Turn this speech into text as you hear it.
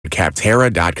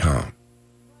Capterra.com.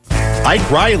 Ike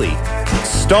Riley,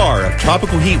 star of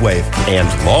Tropical Heatwave and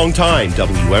longtime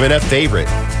WMNF favorite,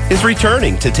 is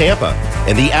returning to Tampa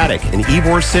and the Attic in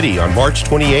Ybor City on March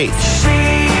 28th.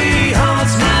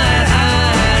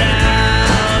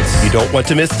 You don't want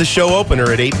to miss the show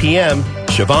opener at 8 p.m.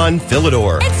 Siobhan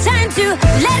Philidor. It's time to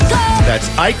let go. That's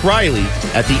Ike Riley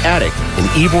at the Attic in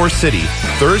Ybor City,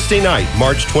 Thursday night,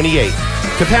 March 28th.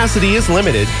 Capacity is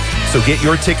limited, so get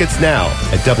your tickets now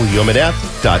at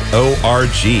WMNF.org.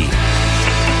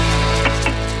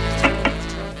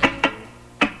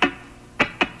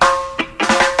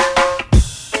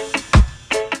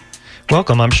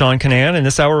 Welcome, I'm Sean Canan. In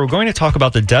this hour, we're going to talk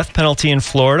about the death penalty in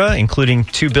Florida, including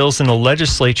 2 bills in the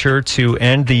legislature to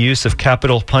end the use of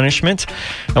capital punishment.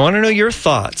 I want to know your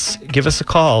thoughts. Give us a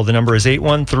call. The number is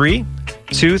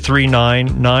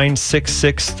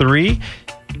 813-239-9663.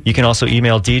 You can also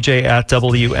email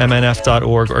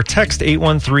dj@wmnf.org or text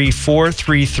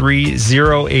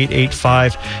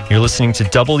 813-433-0885. You're listening to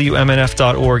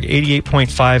WMNF.org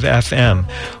 88.5 FM.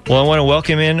 Well, I want to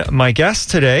welcome in my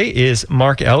guest today is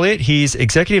Mark Elliott. He's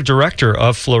Executive Director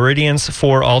of Floridians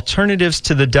for Alternatives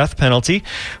to the Death Penalty.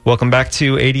 Welcome back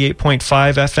to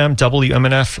 88.5 FM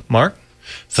WMNF, Mark.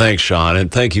 Thanks, Sean, and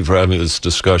thank you for having this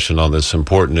discussion on this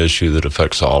important issue that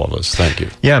affects all of us. Thank you.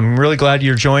 Yeah, I'm really glad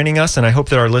you're joining us, and I hope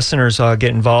that our listeners get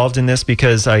involved in this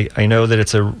because I know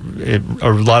that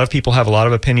a lot of people have a lot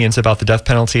of opinions about the death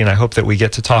penalty, and I hope that we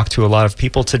get to talk to a lot of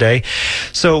people today.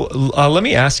 So let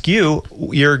me ask you,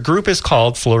 your group is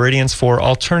called Floridians for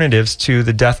Alternatives to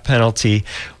the Death Penalty.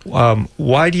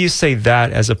 Why do you say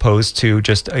that as opposed to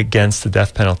just against the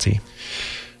death penalty?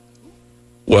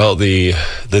 Well, the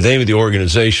name of the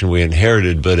organization we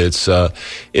inherited, but it's to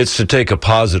take a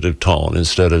positive tone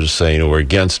instead of saying we're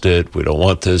against it, we don't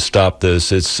want this, stop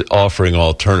this. It's offering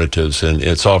alternatives and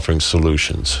it's offering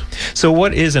solutions. So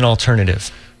what is an alternative?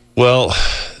 Well,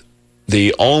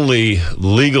 the only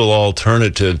legal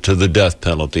alternative to the death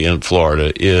penalty in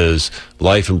Florida is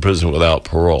life in prison without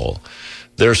parole.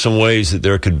 There are some ways that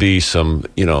there could be some,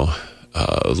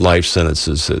 life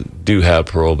sentences that do have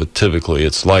parole, but typically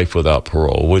it's life without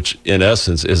parole, which in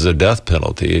essence is a death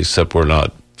penalty, except we're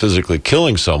not physically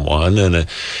killing someone. And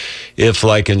if,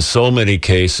 like in so many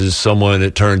cases,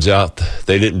 it turns out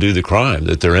they didn't do the crime,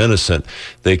 that they're innocent,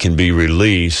 they can be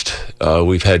released.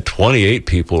 We've had 28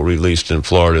 people released in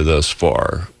Florida thus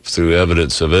far through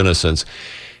evidence of innocence.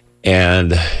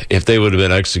 And if they would have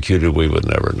been executed, we would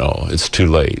never know. It's too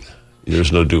late.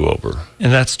 There's no do-over.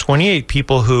 And that's 28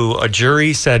 people who a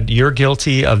jury said, you're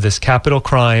guilty of this capital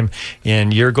crime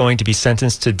and you're going to be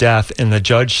sentenced to death. And the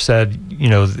judge said,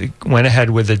 went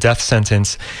ahead with the death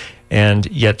sentence, and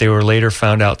yet they were later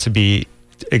found out to be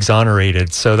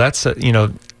exonerated. So that's,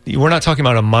 we're not talking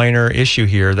about a minor issue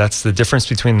here. That's the difference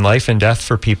between life and death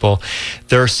for people.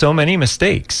 There are so many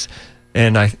mistakes.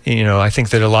 And I think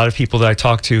that a lot of people that I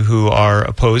talk to who are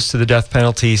opposed to the death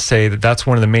penalty say that that's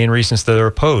one of the main reasons that they're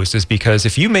opposed, is because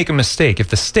if you make a mistake, if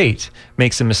the state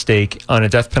makes a mistake on a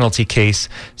death penalty case,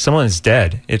 someone is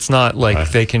dead. It's not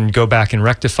like they can go back and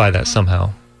rectify that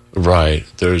somehow. Right.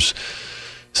 There's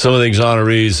some of the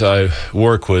exonerees I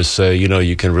work with say,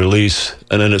 you can release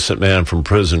an innocent man from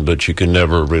prison, but you can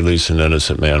never release an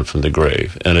innocent man from the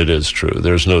grave. And it is true.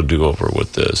 There's no do-over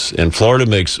with this. And Florida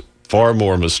makes far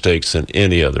more mistakes than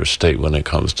any other state when it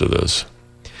comes to this.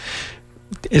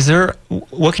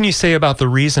 What can you say about the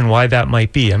reason why that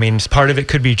might be? I mean, part of it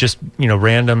could be just,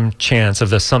 random chance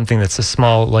of something that's a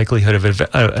small likelihood of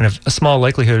a small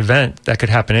likelihood event that could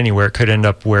happen anywhere. It could end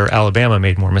up where Alabama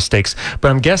made more mistakes. But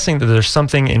I'm guessing that there's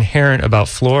something inherent about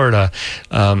Florida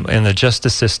and the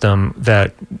justice system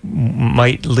that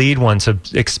might lead one to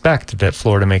expect that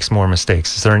Florida makes more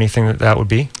mistakes. Is there anything that would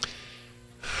be?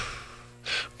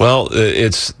 Well,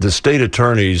 it's the state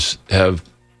attorneys have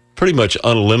pretty much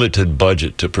unlimited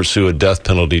budget to pursue a death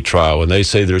penalty trial. When they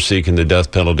say they're seeking the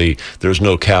death penalty, there's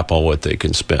no cap on what they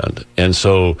can spend. And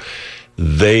so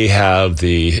they have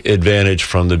the advantage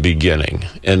from the beginning.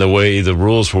 And the way the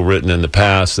rules were written in the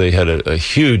past, they had a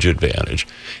huge advantage.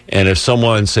 And if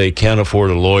someone, say, can't afford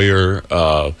a lawyer,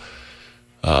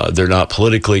 they're not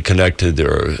politically connected,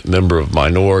 they're a member of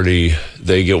minority,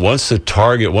 they get, once the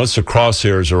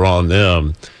crosshairs are on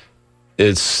them,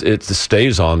 it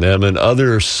stays on them, and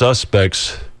other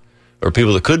suspects or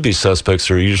people that could be suspects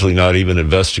are usually not even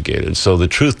investigated. So the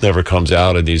truth never comes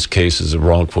out in these cases of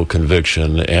wrongful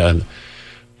conviction. And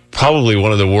probably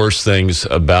one of the worst things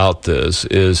about this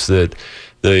is that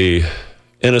the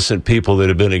innocent people that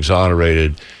have been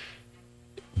exonerated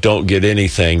don't get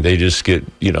anything. They just get,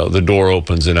 the door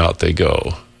opens and out they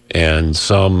go. and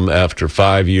some after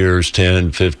 5 years,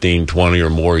 10, 15, 20 or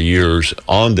more years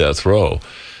on death row.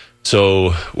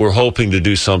 So we're hoping to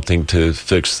do something to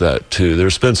fix that too.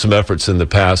 There's been some efforts in the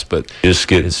past, but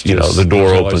the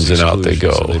door opens and out they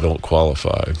go. So they don't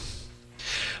qualify.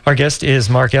 Our guest is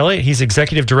Mark Elliott. He's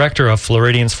Executive Director of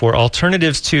Floridians for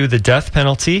Alternatives to the Death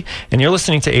Penalty. And you're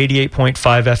listening to 88.5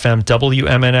 FM,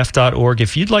 WMNF.org.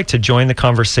 If you'd like to join the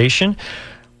conversation,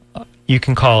 you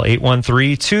can call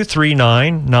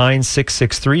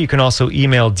 813-239-9663. You can also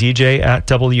email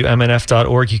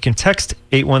dj@wmnf.org. You can text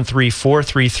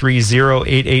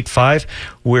 813-433-0885.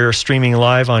 We're streaming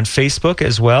live on Facebook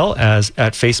as well as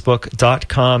at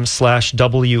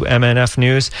facebook.com/WMNF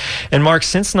News. And Mark,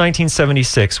 since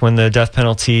 1976, when the death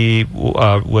penalty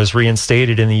was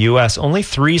reinstated in the U.S., only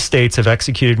 3 states have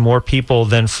executed more people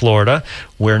than Florida,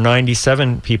 where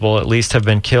 97 people at least have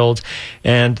been killed.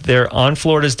 And they're on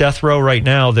Florida's death row right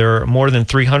now. There are more than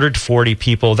 340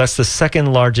 people. That's the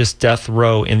second largest death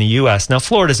row in the U.S. Now,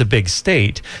 Florida's a big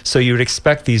state, so you would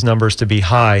expect these numbers to be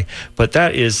high, but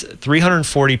that is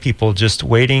 340 people just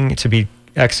waiting to be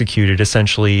executed,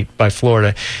 essentially, by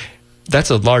Florida. That's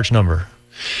a large number.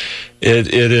 It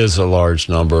is a large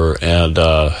number, and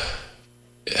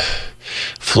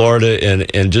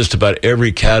Florida in just about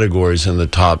every category is in the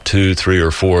top 2, 3, or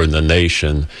 4 in the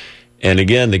nation. And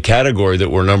again, the category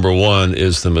that we're number 1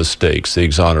 is the mistakes, the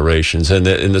exonerations. And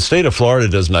the state of Florida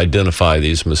doesn't identify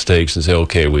these mistakes and say,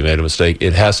 okay, we made a mistake.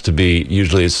 It has to be,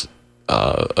 usually it's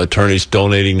attorneys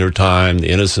donating their time, the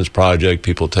Innocence Project,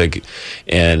 people take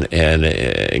and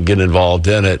get involved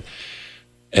in it.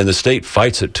 And the state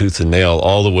fights it tooth and nail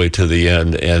all the way to the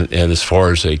end, and as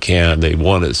far as they can. They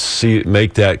want to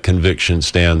make that conviction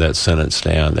stand, that sentence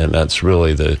stand, and that's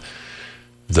really the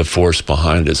force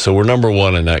behind it. So we're number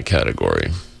 1 in that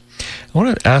category. I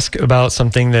want to ask about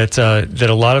something that that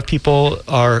a lot of people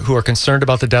who are concerned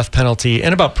about the death penalty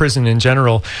and about prison in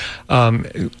general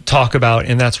talk about,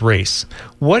 and that's race.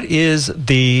 What is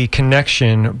the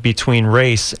connection between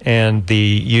race and the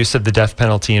use of the death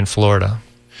penalty in Florida?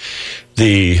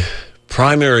 The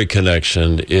primary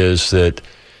connection is that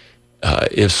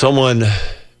if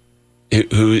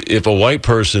a white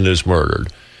person is murdered,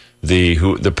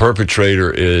 the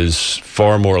perpetrator is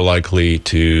far more likely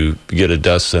to get a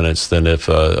death sentence than if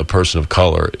a person of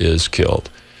color is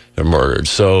killed or murdered.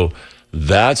 So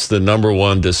that's the number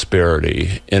 1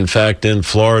 disparity. In fact, in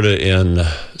Florida,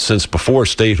 since before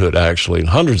statehood, actually, in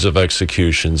hundreds of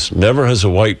executions, never has a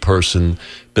white person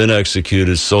been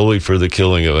executed solely for the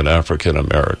killing of an African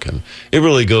American. It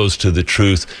really goes to the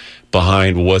truth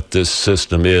behind what this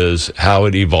system is, how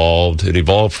it evolved. It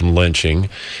evolved from lynching,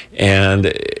 and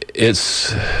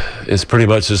it's pretty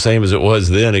much the same as it was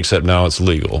then, except now it's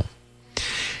legal.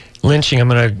 Lynching, I'm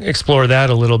going to explore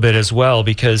that a little bit as well,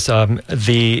 because there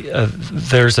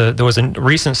was a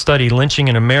recent study, Lynching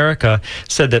in America,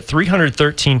 said that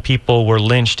 313 people were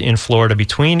lynched in Florida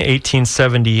between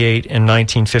 1878 and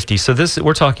 1950. So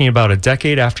we're talking about a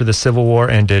decade after the Civil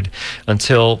War ended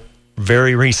until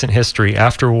very recent history.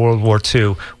 After World War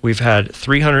II, we've had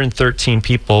 313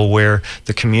 people where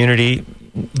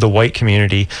the white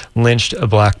community, lynched a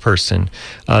black person,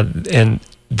 and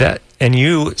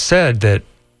you said that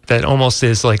almost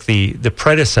is like the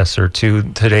predecessor to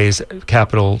today's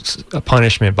capital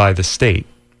punishment by the state.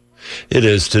 It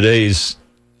is. Today's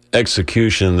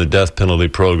execution, the death penalty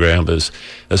program, is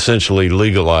essentially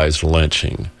legalized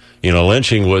lynching.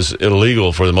 Lynching was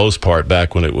illegal for the most part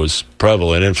back when it was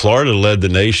prevalent, and Florida led the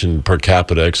nation per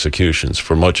capita executions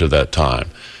for much of that time.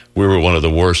 We were one of the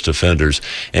worst offenders,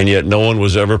 and yet no one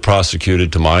was ever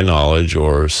prosecuted, to my knowledge,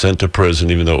 or sent to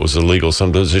prison, even though it was illegal.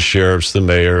 Sometimes the sheriffs, the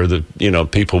mayor,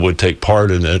 people would take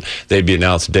part in it. They'd be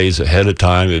announced days ahead of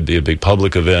time. It'd be a big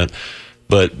public event,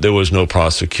 but there was no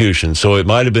prosecution. So it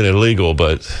might have been illegal,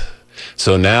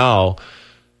 so now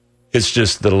it's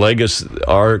just the legacy.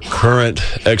 Our current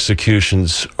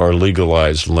executions are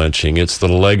legalized lynching. It's the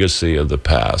legacy of the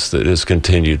past that is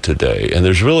continued today, and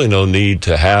there's really no need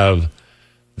to have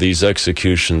these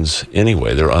executions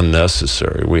anyway. They're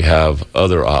unnecessary. We have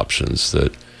other options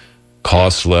that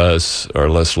cost less, are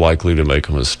less likely to make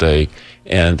a mistake,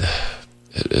 and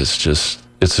it's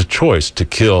a choice to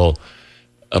kill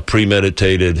a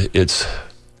premeditated, it's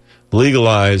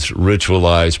legalized,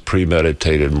 ritualized,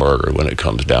 premeditated murder when it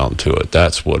comes down to it.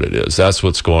 That's what it is. That's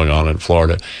what's going on in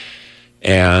Florida.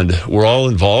 And we're all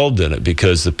involved in it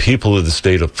because the people of the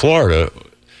state of Florida,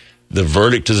 the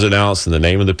verdict is announced in the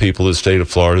name of the people of the state of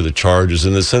Florida, the charges,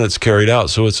 and the sentence carried out.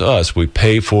 So it's us. We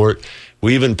pay for it.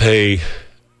 We even pay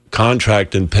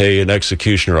contract and pay an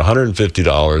executioner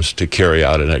 $150 to carry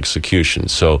out an execution.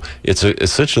 So it's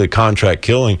essentially contract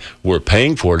killing. We're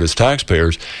paying for it as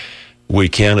taxpayers. We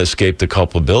can't escape the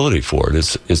culpability for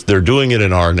it. They're doing it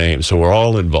in our name, so we're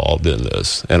all involved in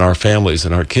this, and our families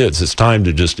and our kids. It's time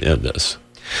to just end this.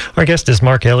 Our guest is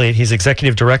Mark Elliott. He's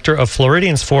Executive Director of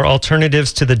Floridians for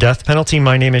Alternatives to the Death Penalty.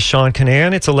 My name is Sean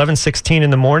Canan. It's 11:16 in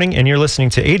the morning, and you're listening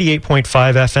to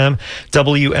 88.5 FM,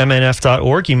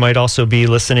 WMNF.org. You might also be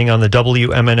listening on the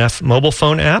WMNF mobile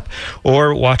phone app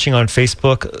or watching on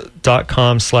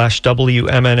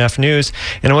Facebook.com/WMNF News.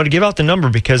 And I want to give out the number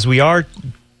because we are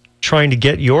trying to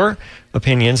get your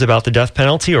opinions about the death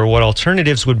penalty or what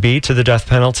alternatives would be to the death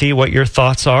penalty, what your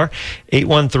thoughts are.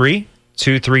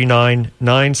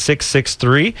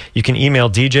 813-239-9663. You can email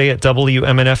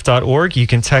dj@wmnf.org. You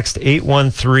can text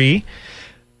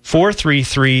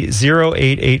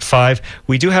 813-433-0885.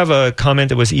 We do have a comment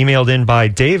that was emailed in by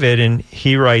David, and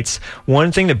he writes,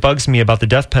 one thing that bugs me about the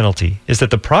death penalty is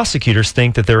that the prosecutors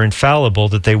think that they're infallible,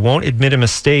 that they won't admit a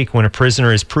mistake when a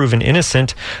prisoner is proven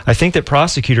innocent. I think that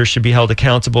prosecutors should be held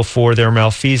accountable for their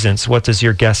malfeasance. What does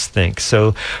your guest think?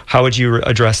 So how would you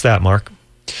address that, Mark?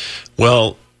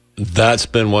 Well, that's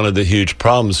been one of the huge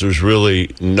problems. There's really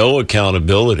no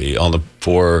accountability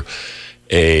for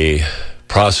a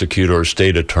prosecutor or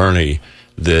state attorney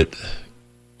that,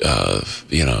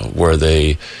 where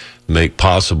they make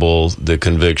possible the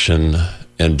conviction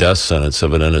and death sentence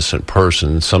of an innocent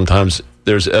person. Sometimes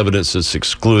there's evidence that's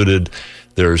excluded.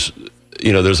 There's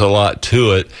a lot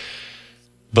to it,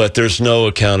 but there's no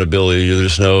accountability.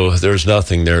 There's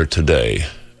nothing there today.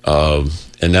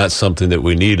 And that's something that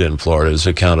we need in Florida is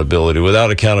accountability. Without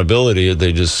accountability,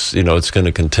 they just, it's going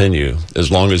to continue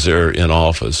as long as they're in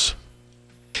office.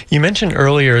 You mentioned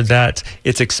earlier that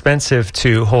it's expensive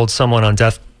to hold someone on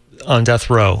death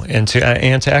row and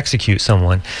to execute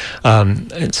someone.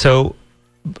 So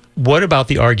what about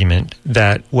the argument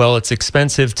that, well, it's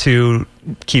expensive to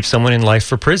keep someone in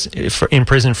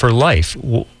prison for life?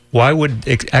 Why would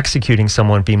executing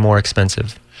someone be more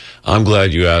expensive? I'm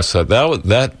glad you asked that.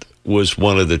 That was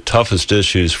one of the toughest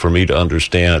issues for me to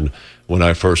understand when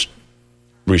I first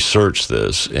researched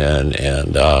this,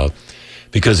 and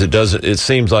because it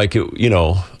seems like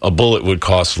a bullet would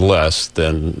cost less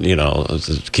than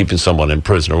keeping someone in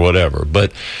prison or whatever.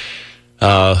 But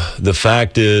the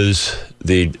fact is,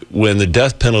 when the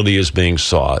death penalty is being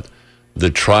sought, the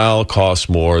trial costs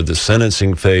more, the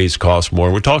sentencing phase costs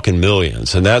more. We're talking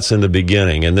millions, and that's in the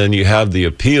beginning. And then you have the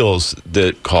appeals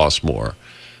that cost more.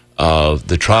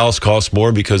 The trials cost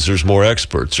more because there's more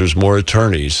experts, there's more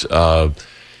attorneys,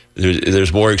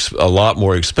 there's a lot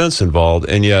more expense involved,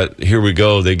 and yet here we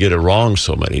go, they get it wrong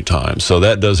so many times. So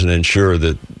that doesn't ensure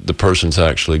that the person's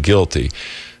actually guilty.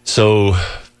 So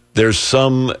there's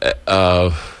some,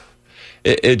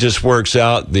 it just works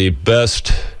out. The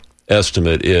best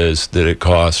estimate is that it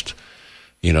costs,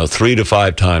 3 to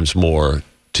 5 times more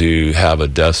to have a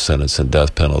death sentence and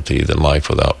death penalty than life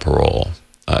without parole.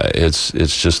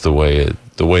 It's just the way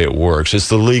it works. It's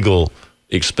the legal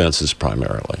expenses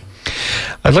primarily.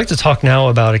 I'd like to talk now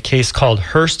about a case called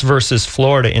Hurst versus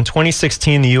Florida. In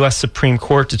 2016, the U.S. Supreme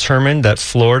Court determined that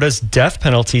Florida's death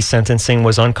penalty sentencing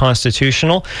was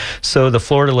unconstitutional. So the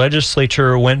Florida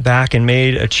legislature went back and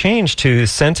made a change to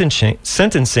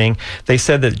sentencing. They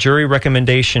said that jury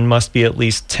recommendation must be at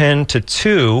least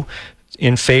 10-2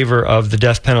 in favor of the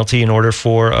death penalty in order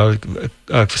for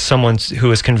someone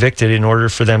who is convicted, in order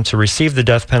for them to receive the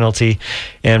death penalty.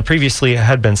 And previously it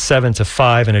had been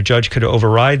 7-5, and a judge could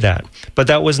override that. But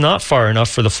that was not far enough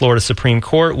for the Florida Supreme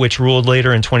Court, which ruled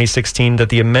later in 2016 that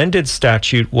the amended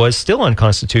statute was still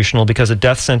unconstitutional because a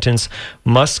death sentence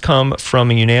must come from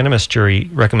a unanimous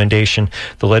jury recommendation.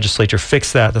 The legislature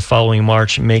fixed that the following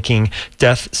March, making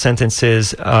death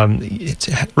sentences,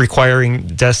 requiring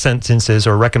death sentences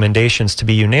or recommendations to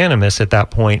be unanimous at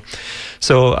that point.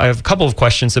 So I have a couple of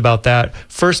questions about that.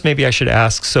 First, maybe I should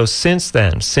ask, so since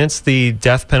the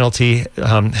death penalty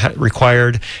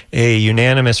required a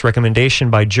unanimous recommendation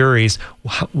by juries,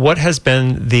 what has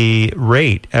been the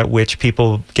rate at which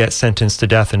people get sentenced to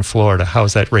death in Florida? How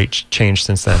has that rate changed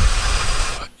since then?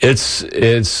 It's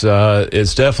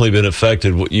definitely been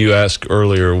affected. You asked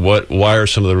earlier, why are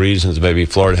some of the reasons maybe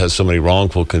Florida has so many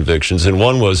wrongful convictions? And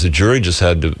one was the jury just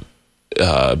had to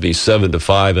be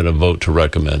 7-5 in a vote to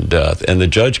recommend death, and the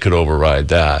judge could override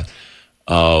that.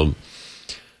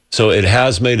 So it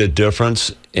has made a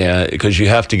difference, because you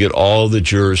have to get all the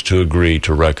jurors to agree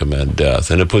to recommend death,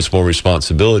 and it puts more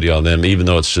responsibility on them, even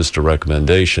though it's just a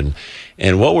recommendation.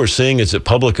 And what we're seeing is that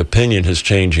public opinion is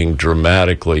changing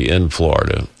dramatically in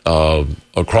Florida,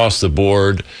 across the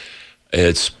board.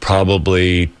 it's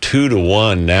probably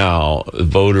 2-1 now.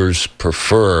 Voters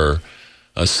prefer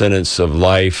a sentence of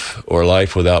life or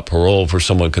life without parole for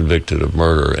someone convicted of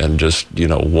murder, and just,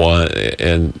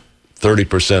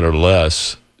 30% or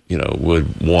less,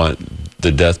 would want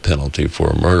the death penalty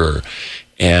for a murder.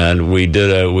 And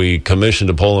we commissioned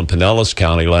a poll in Pinellas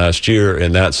County last year,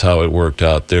 and that's how it worked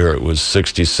out there. It was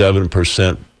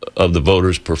 67% of the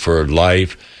voters preferred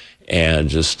life, and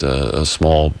just a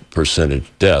small percentage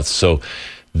death. So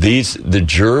the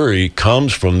jury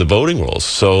comes from the voting rolls.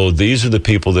 So these are the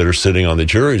people that are sitting on the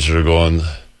juries that are going,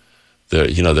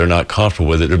 they're not comfortable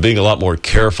with it. They're being a lot more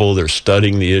careful. They're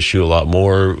studying the issue a lot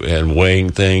more and weighing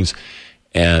things.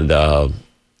 And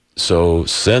so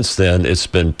since then, it's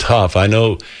been tough. I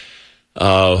know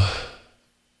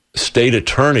state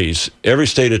attorneys, every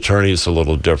state attorney is a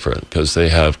little different because they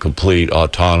have complete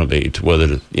autonomy to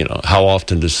whether how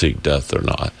often to seek death or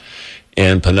not.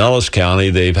 In Pinellas County,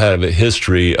 they've had a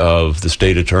history of the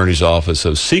state attorney's office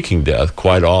of seeking death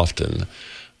quite often.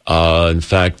 In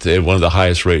fact, they have one of the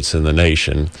highest rates in the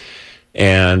nation.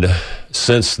 And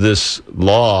since this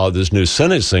new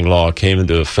sentencing law came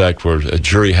into effect where a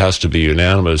jury has to be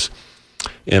unanimous,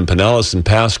 in Pinellas and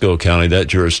Pasco County, that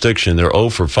jurisdiction, they're 0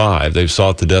 for 5. They've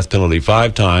sought the death penalty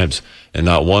 5 times, and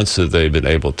not once have they been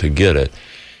able to get it.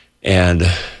 And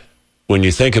when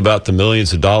you think about the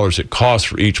millions of dollars it costs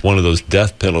for each one of those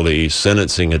death penalty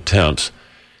sentencing attempts,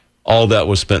 all that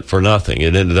was spent for nothing.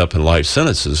 It ended up in life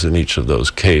sentences in each of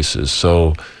those cases.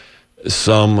 So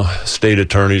some state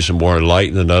attorneys are more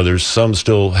enlightened than others. Some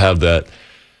still have that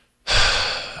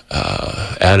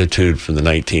attitude from the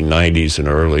 1990s and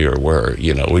earlier where,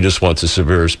 we just want the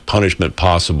severest punishment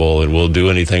possible and we'll do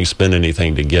anything, spend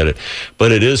anything to get it.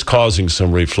 But it is causing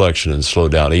some reflection and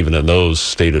slowdown even in those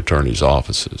state attorneys'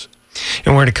 offices.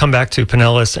 And we're going to come back to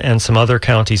Pinellas and some other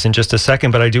counties in just a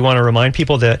second, but I do want to remind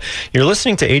people that you're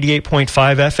listening to 88.5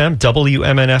 FM,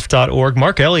 WMNF.org.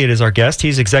 Mark Elliott is our guest.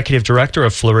 He's Executive Director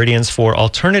of Floridians for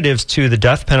Alternatives to the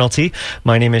Death Penalty.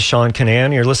 My name is Sean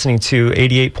Canan. You're listening to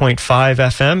 88.5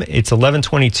 FM. It's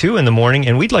 11:22 in the morning,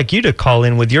 and we'd like you to call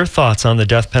in with your thoughts on the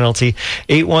death penalty,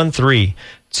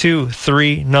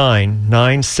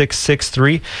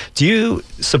 813-239-9663. Do you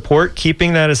support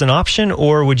keeping that as an option,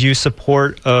 or would you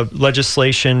support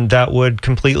legislation that would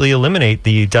completely eliminate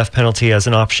the death penalty as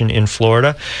an option in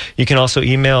Florida? You can also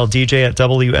email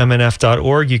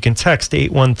dj@wmnf.org. You can text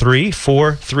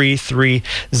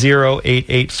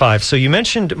 813-433-0885. So you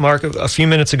mentioned, Mark, a few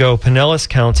minutes ago, Pinellas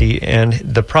County and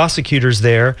the prosecutors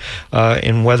there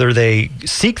and whether they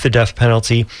seek the death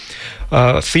penalty.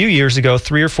 A few years ago,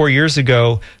 3 or 4 years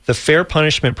ago, the Fair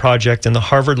Punishment Project and the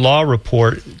Harvard Law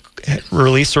Report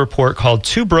released a report called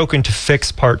Too Broken to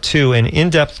Fix Part 2, an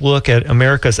in-depth look at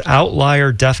America's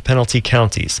outlier death penalty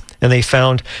counties. And they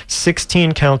found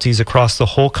 16 counties across the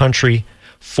whole country,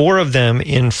 4 of them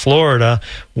in Florida,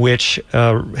 which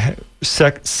use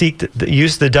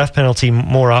the death penalty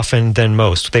more often than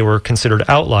most. They were considered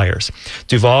outliers.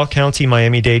 Duval County,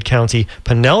 Miami-Dade County,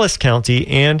 Pinellas County,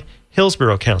 and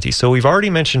Hillsborough County. So we've already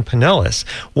mentioned Pinellas.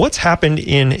 What's happened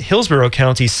in Hillsborough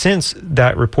County since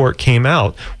that report came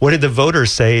out? What did the voters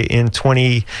say in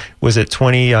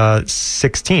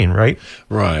 2016, right?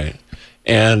 Right.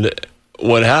 And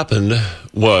what happened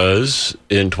was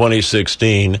in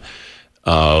 2016,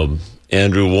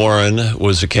 Andrew Warren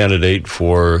was a candidate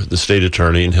for the state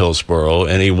attorney in Hillsborough,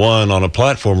 and he won on a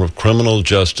platform of criminal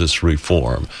justice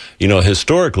reform.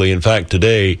 Historically, in fact,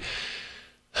 today,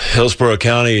 Hillsborough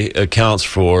County accounts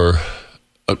for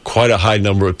quite a high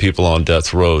number of people on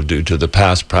death row due to the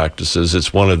past practices.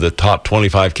 It's one of the top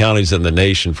 25 counties in the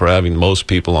nation for having most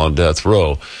people on death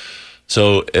row.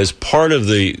 So as part of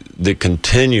the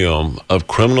continuum of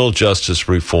criminal justice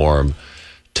reform,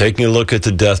 taking a look at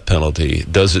the death penalty,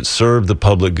 does it serve the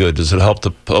public good? Does it help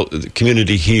the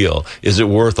community heal? Is it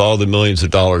worth all the millions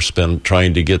of dollars spent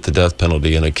trying to get the death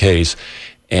penalty in a case?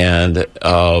 And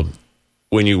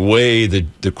when you weigh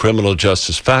the criminal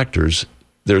justice factors,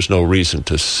 there's no reason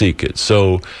to seek it.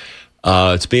 So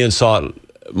it's being sought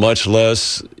much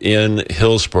less in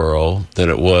Hillsborough than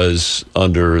it was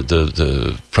under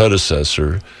the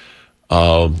predecessor.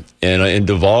 And in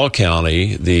Duval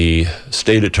County, the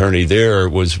state attorney there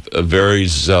was a very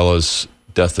zealous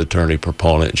death attorney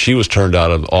proponent. She was turned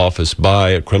out of office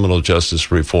by a criminal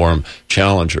justice reform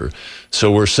challenger.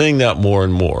 So we're seeing that more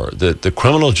and more, that the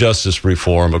criminal justice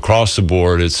reform across the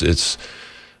board, it's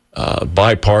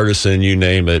bipartisan, you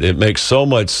name it. It makes so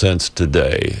much sense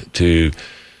today to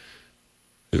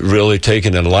really take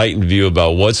an enlightened view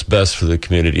about what's best for the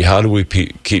community. How do we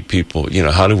keep people,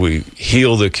 how do we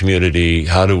heal the community?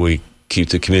 How do we keep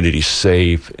the community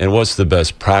safe? And what's the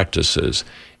best practices?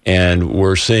 And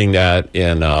we're seeing that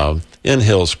in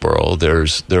Hillsborough.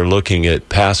 They're looking at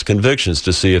past convictions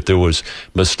to see if there was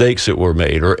mistakes that were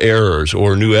made or errors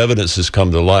or new evidence has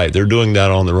come to light. They're doing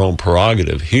that on their own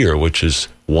prerogative here, which is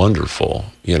wonderful,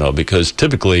 because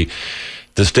typically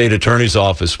the state attorney's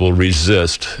office will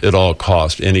resist at all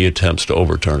costs any attempts to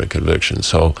overturn a conviction.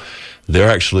 So they're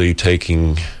actually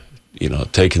taking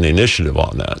the initiative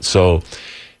on that. So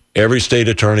every state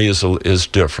attorney is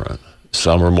different.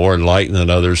 Some are more enlightened than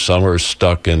others. Some are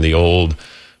stuck in the old,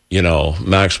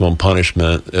 maximum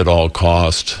punishment at all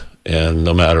cost, and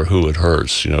no matter who it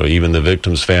hurts. Even the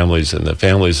victims' families and the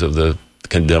families of the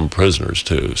condemned prisoners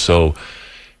too. So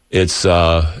it's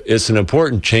an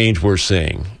important change we're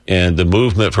seeing, and the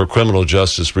movement for criminal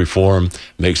justice reform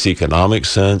makes economic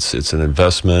sense. It's an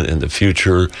investment in the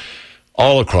future,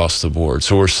 all across the board.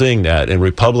 So we're seeing that. And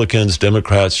Republicans,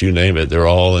 Democrats, you name it, they're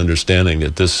all understanding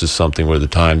that this is something where the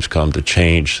time's come to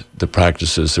change the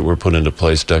practices that were put into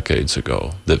place decades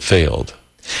ago that failed.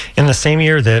 In the same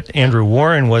year that Andrew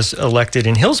Warren was elected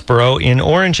in Hillsborough, in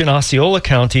Orange and Osceola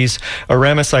counties,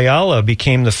 Aramis Ayala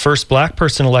became the first black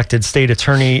person elected state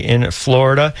attorney in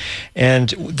Florida. And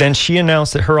then she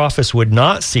announced that her office would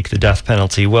not seek the death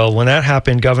penalty. Well, when that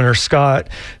happened, Governor Scott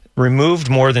removed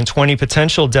more than 20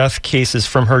 potential death cases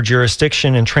from her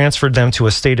jurisdiction and transferred them to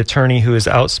a state attorney who is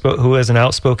an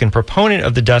outspoken proponent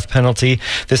of the death penalty.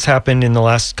 This happened in the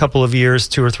last couple of years,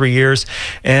 2 or 3 years.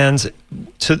 And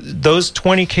to those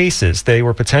 20 cases, they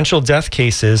were potential death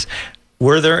cases.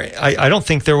 Were there, I don't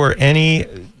think there were any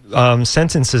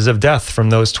sentences of death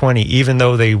from those 20, even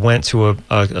though they went to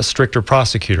a stricter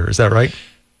prosecutor. Is that right?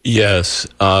 Yes.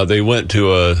 They went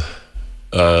to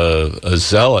a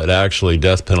zealot, actually,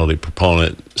 death penalty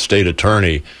proponent, state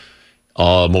attorney.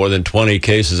 More than 20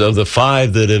 cases. Of the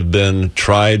 5 that have been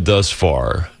tried thus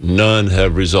far, none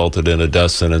have resulted in a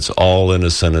death sentence, all in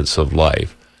a sentence of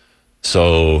life.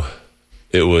 So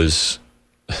it was,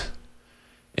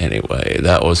 anyway,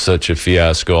 that was such a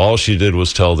fiasco. All she did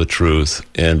was tell the truth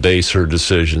and base her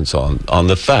decisions on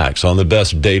the facts, on the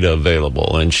best data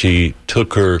available. And she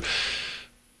took her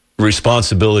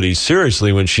responsibility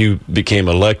seriously when she became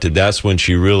elected. That's when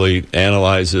she really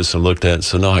analyzed this and looked at it and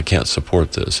said, no, I can't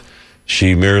support this.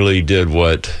 She merely did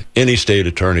what any state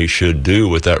attorney should do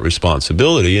with that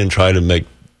responsibility and try to make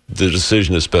the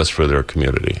decision that's best for their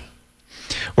community.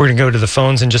 We're going to go to the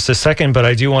phones in just a second, but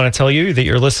I do want to tell you that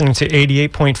you're listening to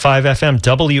 88.5 FM,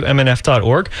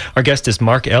 WMNF.org. Our guest is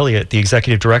Mark Elliott, the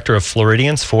Executive Director of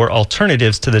Floridians for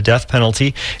Alternatives to the Death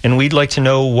Penalty. And we'd like to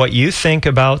know what you think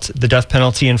about the death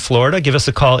penalty in Florida. Give us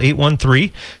a call,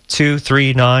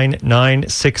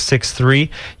 813-239-9663.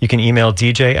 You can email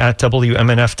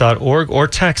dj@WMNF.org or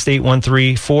text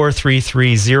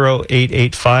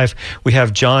 813-433-0885. We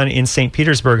have John in St.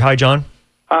 Petersburg. Hi, John.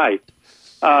 Hi.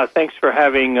 Thanks for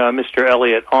having Mr.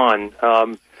 Elliott on.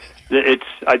 I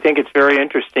think it's very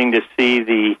interesting to see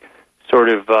the sort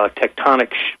of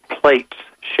tectonic plates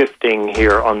shifting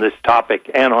here on this topic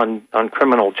and on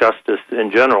criminal justice in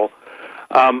general.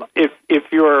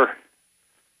 If your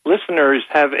listeners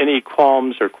have any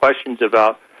qualms or questions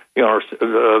about, or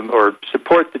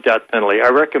support the death penalty, I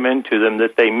recommend to them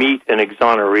that they meet an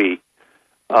exoneree.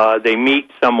 They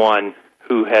meet someone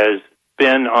who has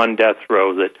been on death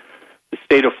row, that the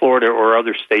state of Florida or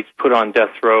other states put on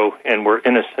death row and were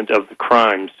innocent of the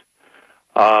crimes,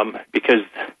 because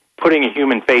putting a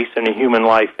human face and a human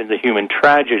life and the human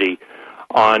tragedy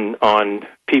on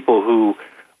people who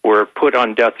were put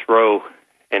on death row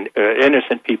and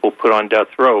innocent people put on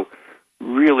death row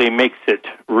really makes it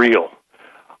real.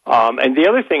 And the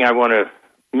other thing I want to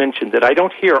mention that I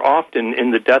don't hear often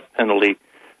in the death penalty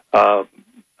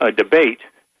debate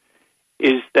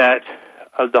is that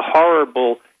the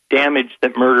horrible damage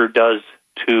that murder does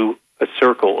to a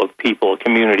circle of people, a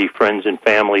community, friends, and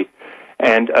family.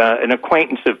 And an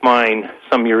acquaintance of mine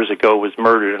some years ago was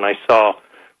murdered, and I saw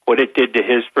what it did to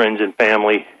his friends and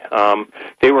family.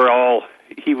 They were all,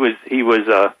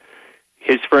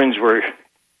 his friends were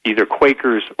either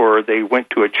Quakers or they went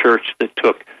to a church that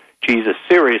took Jesus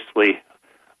seriously,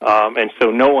 and so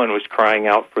no one was crying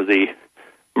out for the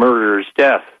murderer's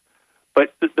death.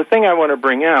 But the thing I want to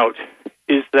bring out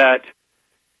is that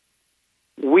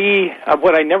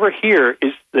what I never hear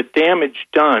is the damage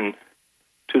done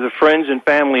to the friends and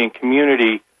family and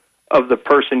community of the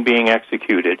person being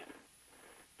executed,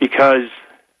 because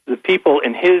the people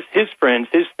in his friends,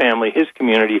 his family, his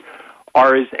community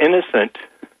are as innocent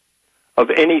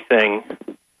of anything.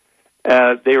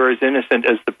 They were as innocent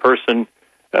as the person,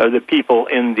 the people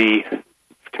in the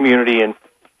community and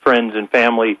friends and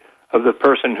family of the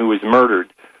person who was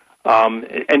murdered.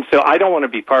 And so I don't want to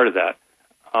be part of that.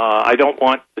 I don't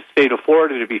want the state of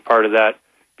Florida to be part of that,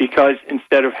 because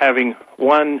instead of having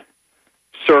one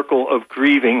circle of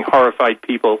grieving, horrified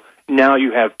people, now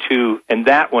you have two, and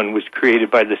that one was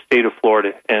created by the state of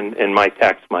Florida and my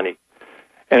tax money.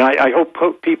 And I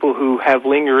hope people who have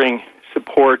lingering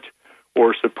support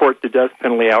or support the death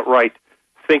penalty outright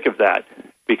think of that,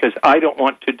 because I don't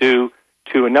want to do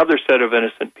to another set of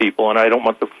innocent people, and I don't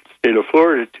want the state of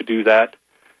Florida to do that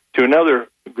to another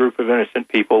group of innocent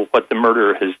people what the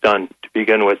murderer has done to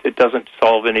begin with. It doesn't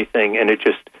solve anything, and it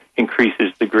just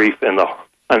increases the grief and the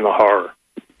horror.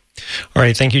 All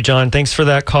right. Thank you, John. Thanks for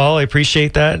that call. I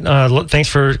appreciate that. Thanks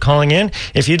for calling in.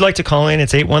 If you'd like to call in,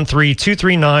 it's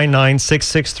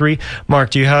 813-239-9663. Mark,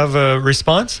 do you have a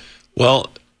response? Well,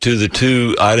 to the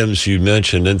two items you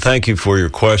mentioned, and thank you for your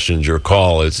questions, your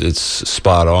call. It's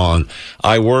spot on.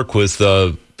 I work with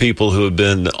people who have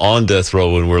been on death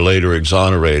row and were later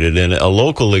exonerated. And a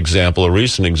local example, a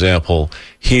recent example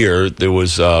here, there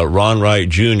was Ron Wright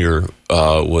Jr.,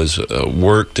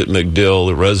 worked at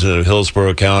MacDill, a resident of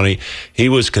Hillsborough County. He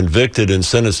was convicted and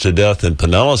sentenced to death in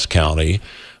Pinellas County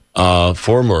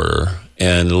for murder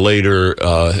and later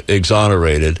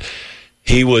exonerated.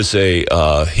 He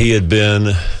had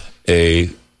been a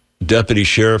deputy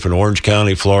sheriff in Orange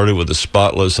County, Florida, with a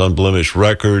spotless, unblemished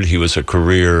record. He was a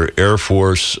career Air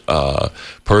Force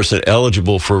person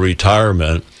eligible for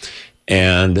retirement,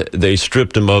 and they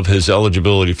stripped him of his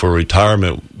eligibility for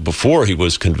retirement before he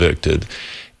was convicted,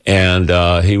 and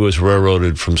he was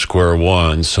railroaded from square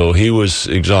one. So he was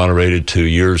exonerated 2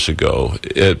 years ago.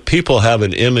 People have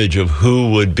an image of who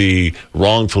would be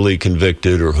wrongfully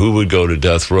convicted or who would go to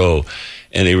death row.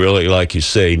 And they really, like you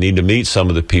say, need to meet some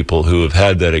of the people who have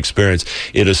had that experience.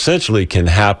 It essentially can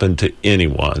happen to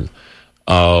anyone.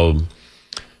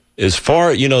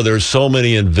 There's so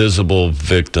many invisible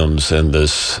victims in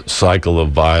this cycle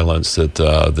of violence that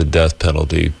the death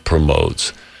penalty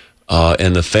promotes.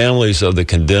 And the families of the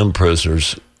condemned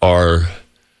prisoners are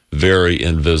very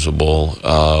invisible.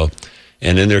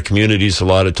 And in their communities, a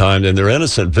lot of times, and they're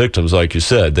innocent victims, like you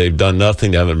said. They've done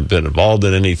nothing, they haven't been involved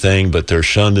in anything, but they're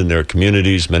shunned in their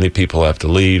communities. Many people have to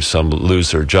leave, some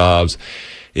lose their jobs.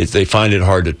 They find it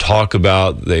hard to talk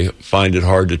about. They find it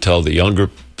hard to tell the younger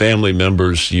family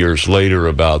members years later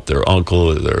about their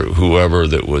uncle or whoever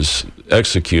that was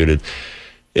executed.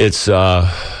 It's,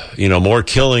 more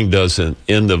killing doesn't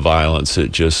end the violence.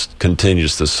 It just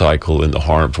continues the cycle and the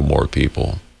harm for more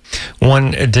people.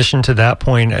 One addition to that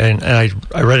point, and I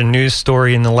read a news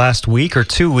story in the last week or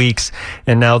 2 weeks,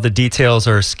 and now the details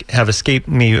have escaped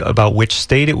me about which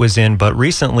state it was in, but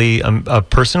recently a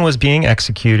person was being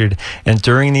executed, and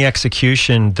during the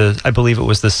execution, I believe it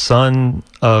was the sons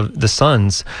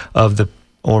of the,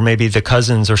 or maybe the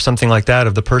cousins or something like that,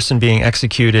 of the person being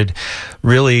executed,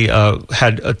 really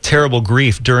had a terrible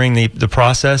grief during the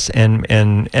process and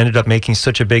ended up making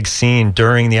such a big scene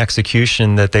during the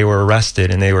execution that they were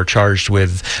arrested and they were charged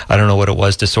with, I don't know what it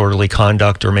was, disorderly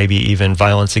conduct or maybe even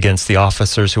violence against the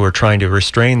officers who were trying to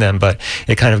restrain them. But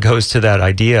it kind of goes to that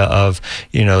idea of,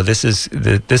 this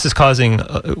is causing,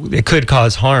 it could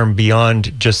cause harm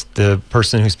beyond just the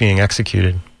person who's being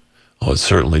executed. Oh, it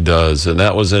certainly does. And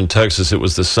that was in Texas. It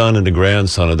was the son and the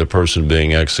grandson of the person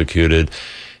being executed.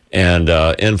 And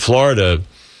in Florida,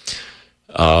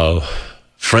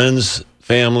 friends,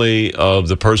 family of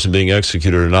the person being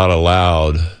executed are not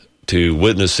allowed to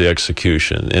witness the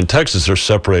execution. In Texas, they're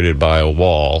separated by a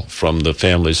wall from the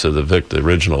families of the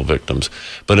original victims.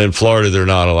 But in Florida, they're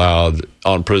not allowed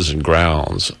on prison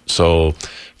grounds. So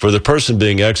for the person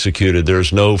being executed,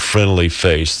 there's no friendly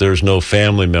face. There's no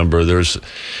family member.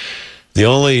 The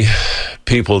only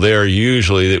people there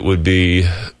usually that would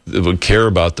care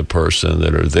about the person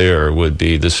that are there would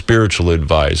be the spiritual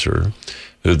advisor,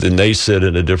 who then they sit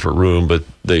in a different room, but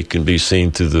they can be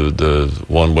seen through the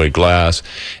one-way glass,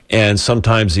 and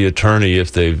sometimes the attorney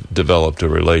if they've developed a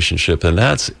relationship, and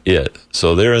that's it.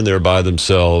 So they're in there by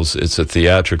themselves. It's a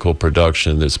theatrical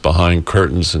production that's behind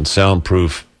curtains and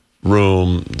soundproof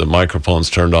room. The microphone's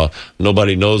turned off.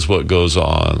 Nobody knows what goes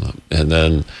on, and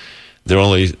then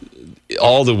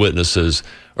all the witnesses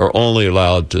are only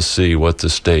allowed to see what the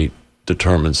state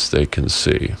determines they can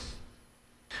see.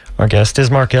 Our guest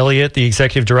is Mark Elliott, the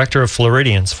Executive Director of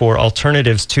Floridians for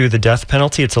Alternatives to the Death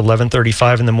Penalty. It's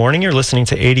 11:35 in the morning. You're listening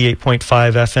to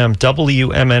 88.5 FM,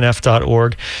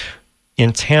 WMNF.org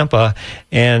in Tampa.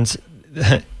 And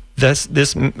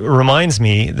this reminds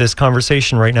me, this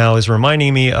conversation right now is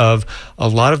reminding me of a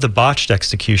lot of the botched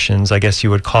executions, I guess you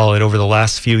would call it, over the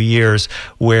last few years,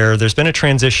 where there's been a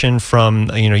transition from,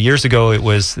 years ago it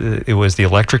was the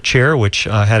electric chair, which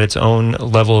had its own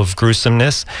level of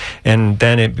gruesomeness, and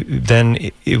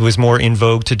then it was more in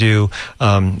vogue to do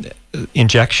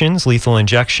injections, lethal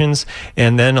injections,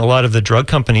 and then a lot of the drug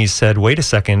companies said, wait a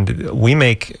second, we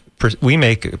make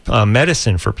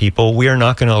medicine for people. We are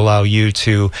not going to allow you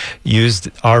to use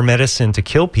our medicine to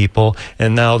kill people.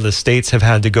 And now the states have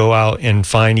had to go out and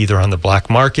find, either on the black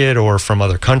market or from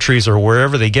other countries or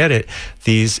wherever they get it,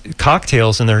 these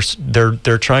cocktails, and they're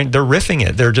riffing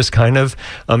it. They're just kind of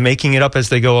making it up as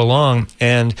they go along.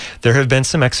 And there have been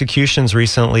some executions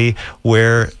recently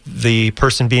where the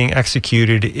person being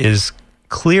executed is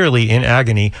clearly in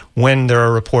agony when there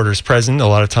are reporters present. A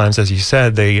lot of times, as you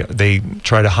said, they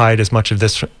try to hide as much of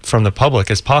this from the public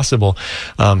as possible.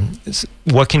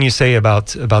 What can you say about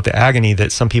the agony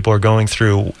that some people are going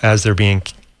through as they're being,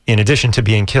 in addition to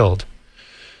being killed?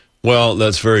 Well,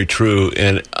 that's very true.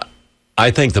 And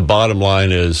I think the bottom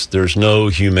line is there's no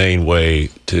humane way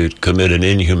to commit an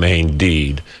inhumane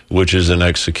deed, which is an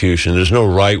execution. There's no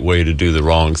right way to do the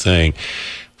wrong thing.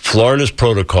 Florida's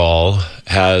protocol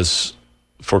has,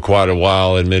 for quite a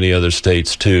while, in many other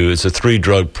states too, it's a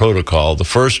 3-drug protocol. The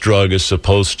first drug is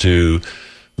supposed to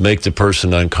make the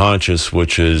person unconscious,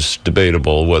 which is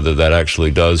debatable whether that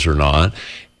actually does or not.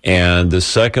 And the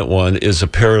second one is a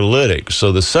paralytic.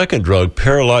 So the second drug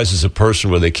paralyzes a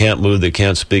person where they can't move, they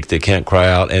can't speak, they can't cry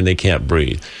out, and they can't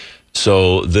breathe.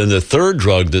 So then the third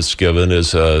drug that's given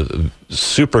is a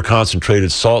super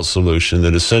concentrated salt solution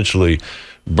that essentially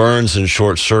burns and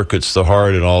short circuits the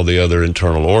heart, and all the other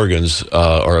internal organs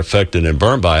are affected and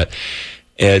burned by it.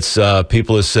 It's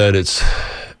people have said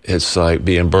it's like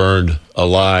being burned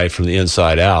alive from the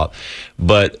inside out,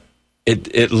 but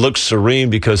it looks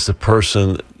serene because the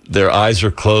person, their eyes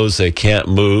are closed, they can't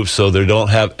move, so they don't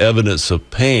have evidence of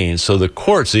pain. So the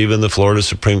courts, even the Florida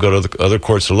Supreme Court, other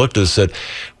courts that looked at it, said,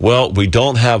 well, we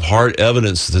don't have hard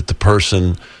evidence that the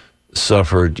person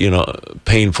suffered,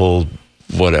 painful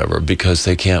whatever, because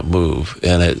they can't move.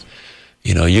 And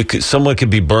someone could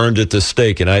be burned at the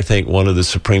stake, and I think one of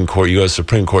the U.S.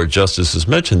 Supreme Court justices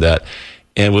mentioned that,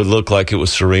 and would look like it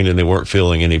was serene and they weren't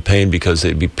feeling any pain because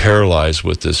they'd be paralyzed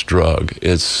with this drug.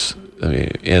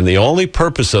 And the only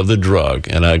purpose of the drug,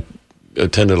 and I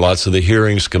attended lots of the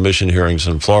hearings, commission hearings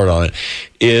in Florida on it,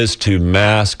 is to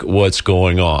mask what's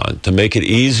going on, to make it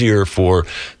easier for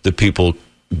the people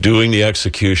doing the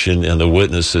execution and the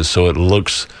witnesses, so it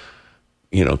looks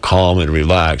calm and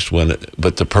relaxed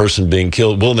but the person being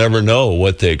killed will never know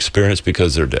what they experienced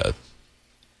because they're dead.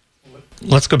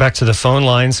 Let's go back to the phone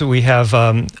lines. We have,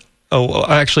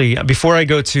 actually, before I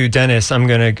go to Dennis,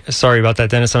 sorry about that,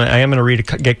 Dennis. I am going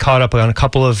to get caught up on a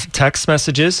couple of text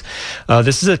messages.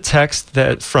 This is a text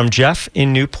from Jeff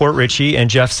in Newport Richey,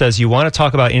 and Jeff says, you want to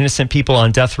talk about innocent people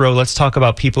on death row? Let's talk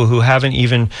about people who haven't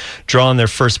even drawn their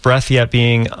first breath yet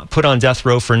being put on death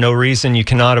row for no reason. You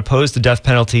cannot oppose the death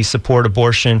penalty, support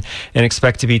abortion, and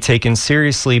expect to be taken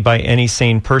seriously by any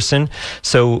sane person.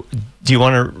 So do you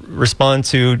want to respond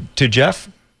to Jeff?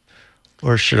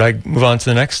 Or should I move on to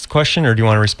the next question, or do you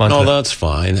want to respond to that? No, that's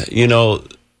fine.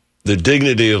 The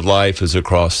dignity of life is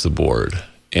across the board.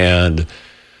 And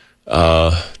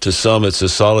to some, it's a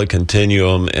solid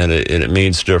continuum, and it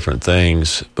means different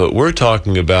things. But we're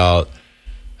talking about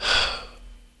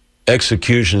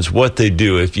executions, what they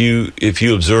do. If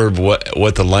you observe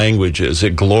what the language is,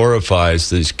 it glorifies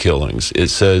these killings. It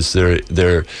says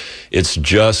it's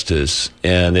justice,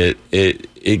 and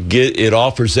it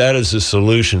offers that as a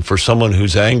solution for someone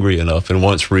who's angry enough and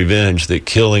wants revenge, that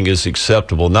killing is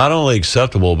acceptable. Not only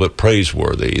acceptable, but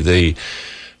praiseworthy. The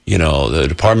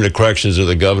Department of Corrections or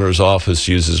the governor's office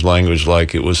uses language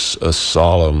like it was a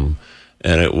solemn,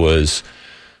 and it was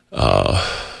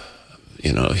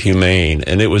humane,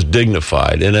 and it was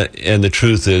dignified. And the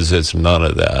truth is, it's none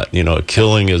of that. A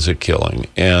killing is a killing.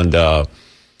 And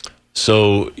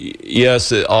so,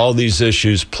 yes, all these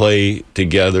issues play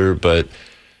together, but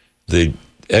the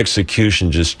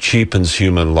execution just cheapens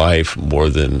human life more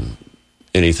than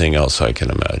anything else I can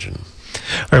imagine.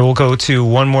 All right, we'll go to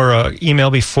one more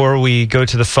email before we go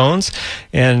to the phones.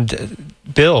 And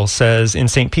Bill says, in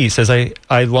St. Pete, says,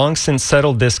 I long since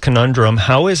settled this conundrum.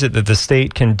 How is it that the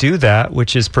state can do that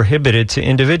which is prohibited to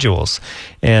individuals?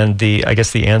 And I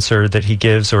guess the answer that he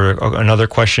gives, or another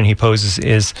question he poses,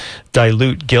 is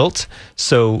dilute guilt.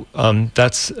 So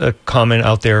that's a comment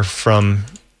out there from,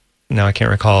 now I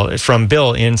can't recall, from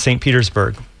Bill in St.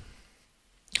 Petersburg.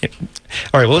 All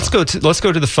right, well, let's go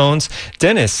to the phones.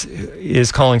 Dennis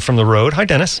is calling from the road. Hi,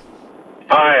 Dennis.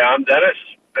 Hi, I'm Dennis,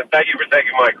 and thank you for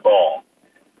taking my call.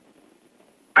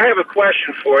 I have a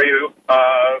question for you.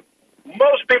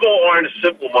 Most people aren't as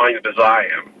simple-minded as I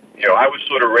am. You know, I was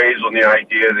sort of raised on the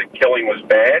idea that killing was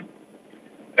bad.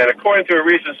 And according to a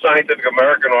recent Scientific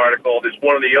American article, it's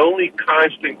one of the only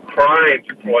constant crimes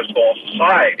across all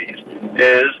societies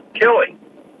is killing.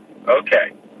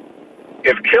 Okay.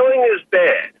 If killing is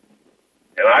bad,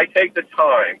 and I take the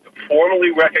time to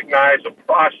formally recognize a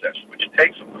process which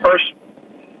takes a person,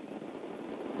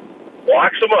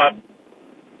 locks them up,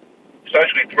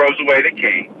 essentially throws away the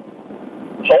key,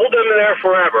 hold them there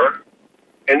forever,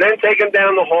 and then take them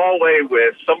down the hallway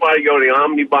with somebody going,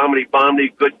 omni, bomni,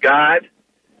 bomni, good God,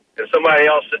 and somebody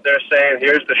else sitting there saying,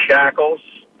 here's the shackles.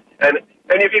 And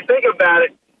if you think about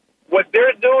it, what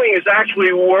they're doing is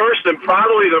actually worse than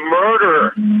probably the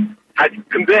murderer had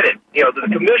committed. You know, the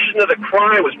commission of the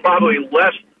crime was probably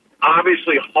less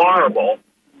obviously horrible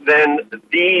than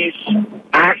these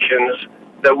actions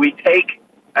that we take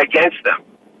against them.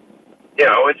 You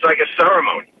know, it's like a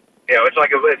ceremony. You know, it's like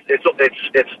it's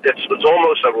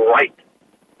almost a rite.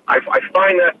 I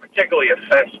find that particularly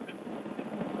offensive.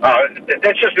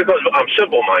 That's just because I'm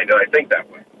simple-minded. I think that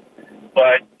way.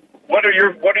 But what are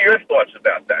your thoughts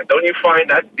about that? Don't you find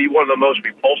that to be one of the most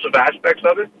repulsive aspects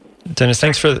of it? Dennis,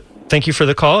 thank you for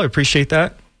the call. I appreciate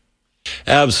that.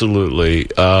 Absolutely.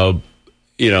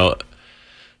 You know,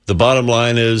 the bottom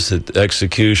line is that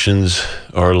executions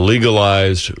are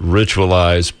legalized,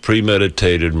 ritualized,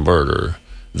 premeditated murder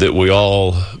that we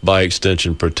all, by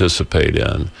extension, participate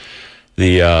in.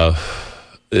 To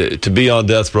be on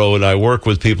death row, and I work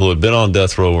with people who have been on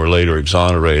death row and were later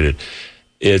exonerated,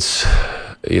 it's,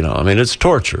 you know, I mean, it's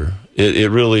torture.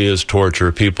 It really is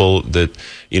torture. People that,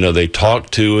 you know, they talk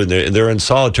to, and they're in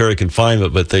solitary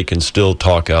confinement, but they can still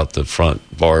talk out the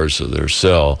front bars of their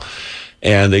cell.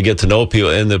 And they get to know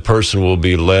people, and the person will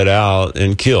be let out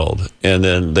and killed. And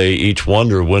then they each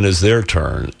wonder, when is their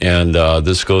turn? And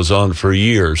this goes on for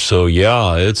years. So,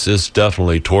 yeah, it's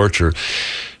definitely torture.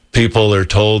 People are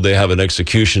told they have an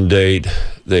execution date.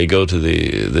 They go to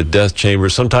the death chamber.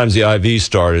 Sometimes the IV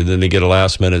started, then they get a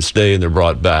last-minute stay, and they're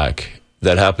brought back.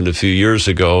 That happened a few years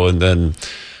ago, and then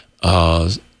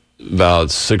about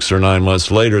 6 or 9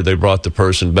 months later, they brought the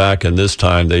person back, and this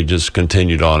time they just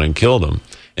continued on and killed him.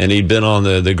 And he'd been on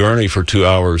the gurney for 2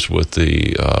 hours with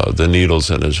the needles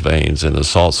in his veins and the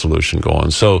salt solution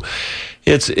going. So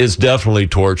it's definitely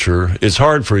torture. It's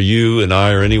hard for you and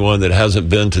I or anyone that hasn't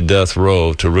been to death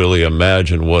row to really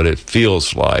imagine what it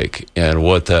feels like and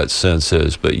what that sense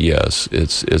is. But yes,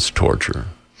 it's torture.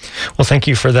 Well, thank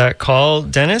you for that call,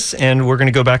 Dennis. And we're going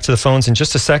to go back to the phones in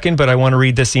just a second, but I want to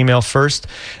read this email first.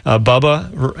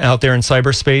 Bubba, out there in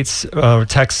cyberspace,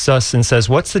 texts us and says,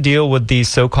 what's the deal with these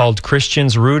so-called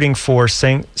Christians rooting for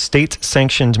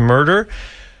state-sanctioned murder?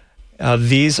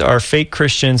 These are fake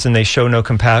Christians and they show no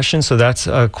compassion. So that's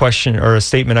a question or a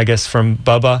statement, I guess, from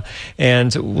Bubba.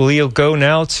 And we'll go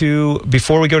now to,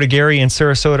 before we go to Gary in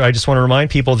Sarasota, I just want to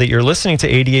remind people that you're listening to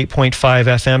 88.5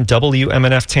 FM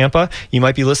WMNF Tampa. You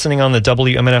might be listening on the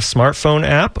WMNF smartphone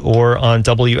app or on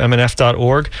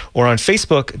WMNF.org or on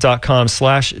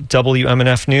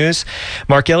Facebook.com/WMNF News.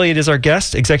 Mark Elliott is our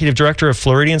guest, Executive Director of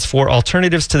Floridians for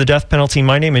Alternatives to the Death Penalty.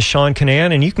 My name is Sean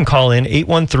Canan, and you can call in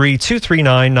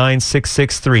 813-239-9663.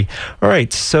 All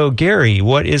right. So, Gary,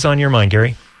 what is on your mind,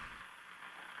 Gary?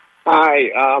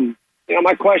 Hi.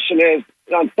 My question is,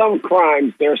 on some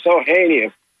crimes, they're so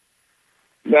heinous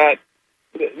that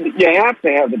you have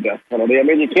to have the death penalty. I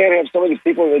mean, you can't have some of these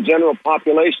people in the general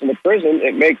population of the prison.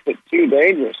 It makes it too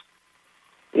dangerous.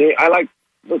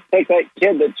 Let's take that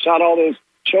kid that shot all those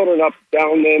children up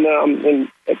down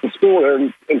at the school there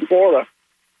in Florida.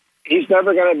 He's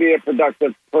never going to be a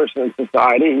productive person in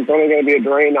society. He's only going to be a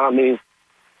drain on the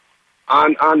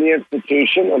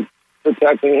institution of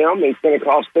protecting him. It's going to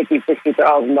cost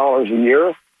 $50,000-$60,000 a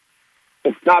year.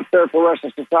 It's not fair for the rest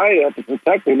of society to have to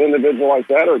protect an individual like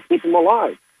that or keep him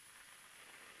alive.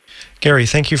 Gary,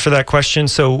 thank you for that question.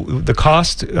 So the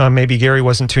cost, maybe Gary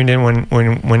wasn't tuned in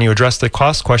when you addressed the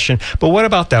cost question, but what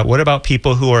about that? What about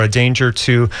people who are a danger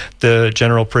to the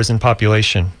general prison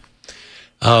population?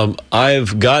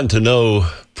 I've gotten to know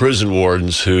prison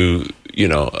wardens who,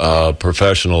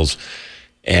 professionals,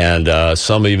 and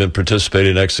some even participate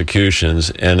in executions,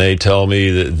 and they tell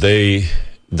me that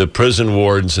the prison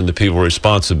wardens and the people have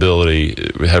responsibility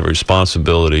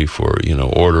for,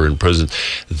 order in prison.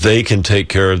 They can take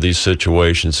care of these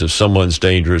situations. If someone's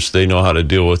dangerous, they know how to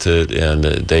deal with it, and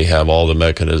they have all the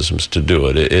mechanisms to do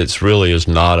it. It really is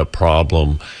not a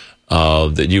problem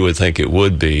that you would think it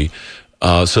would be.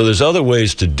 So there's other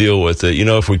ways to deal with it.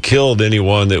 If we killed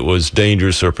anyone that was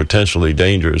dangerous or potentially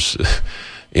dangerous,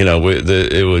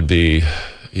 it would be,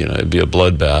 it'd be a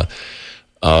bloodbath.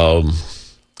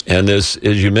 And this,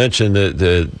 as you mentioned,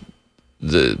 the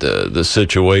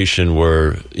situation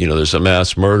where there's a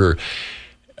mass murder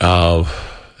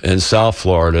in South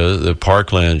Florida, the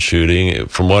Parkland shooting.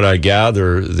 From what I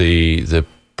gather, the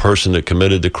person that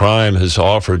committed the crime has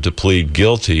offered to plead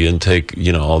guilty and take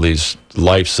all these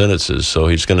life sentences, so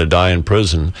he's going to die in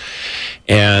prison.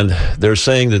 And they're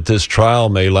saying that this trial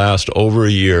may last over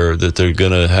a year, that they're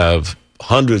going to have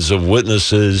hundreds of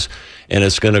witnesses, and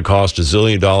it's going to cost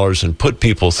 $1 zillion and put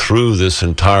people through this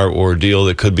entire ordeal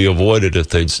that could be avoided if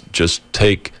they just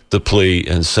take the plea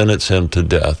and sentence him to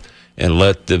death and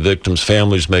let the victims'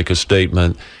 families make a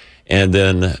statement, and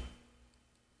then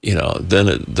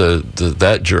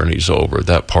that journey's over.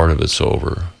 That part of it's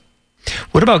over.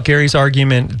 What about Gary's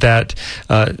argument that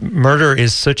murder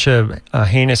is such a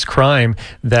heinous crime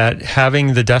that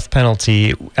having the death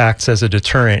penalty acts as a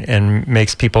deterrent and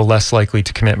makes people less likely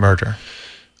to commit murder?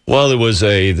 Well,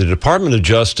 the Department of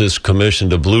Justice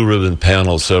commissioned a blue ribbon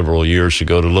panel several years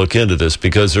ago to look into this,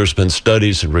 because there's been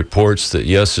studies and reports that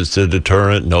yes, it's a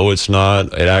deterrent. No, it's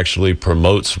not. It actually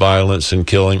promotes violence and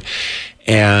killing.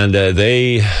 And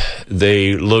they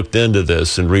looked into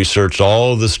this and researched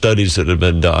all of the studies that have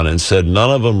been done and said none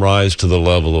of them rise to the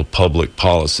level of public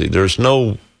policy. There's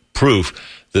no proof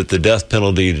that the death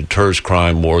penalty deters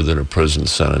crime more than a prison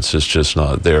sentence. It's just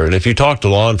not there. And if you talk to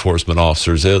law enforcement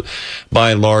officers, they,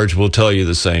 by and large, will tell you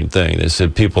the same thing. They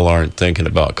said people aren't thinking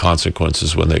about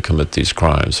consequences when they commit these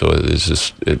crimes, so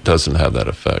it doesn't have that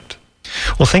effect.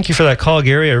 Well, thank you for that call,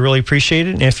 Gary. I really appreciate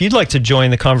it. And if you'd like to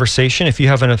join the conversation, if you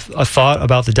have a thought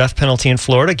about the death penalty in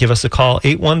Florida, give us a call,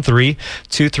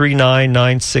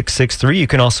 813-239-9663. You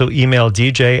can also email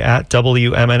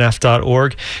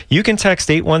dj@wmnf.org. You can text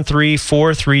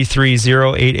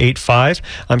 813-433-0885.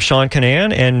 I'm Sean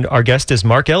Canan, and our guest is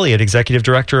Mark Elliott, Executive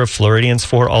Director of Floridians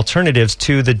for Alternatives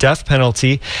to the Death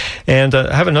Penalty. And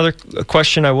I have another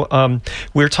question. We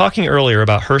were talking earlier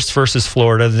about Hurst versus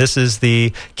Florida. This is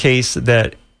the case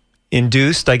that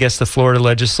induced, I guess, the Florida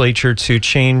legislature to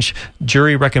change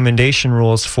jury recommendation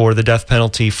rules for the death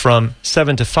penalty from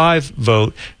 7-5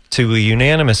 vote to a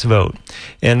unanimous vote.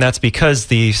 And that's because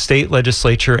the state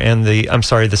legislature and the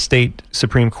state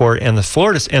Supreme Court and the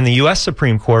Florida and the U.S.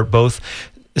 Supreme Court both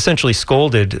essentially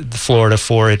scolded Florida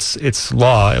for its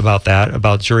law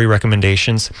about jury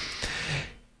recommendations.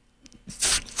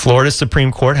 Florida's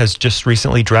Supreme Court has just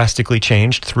recently drastically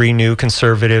changed. 3 new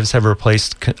conservatives have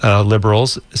replaced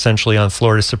liberals, essentially, on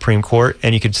Florida's Supreme Court.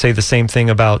 And you could say the same thing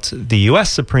about the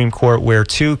U.S. Supreme Court, where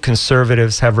 2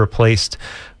 conservatives have replaced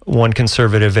 1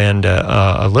 conservative and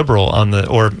a liberal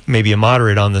or maybe a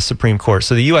moderate on the Supreme Court.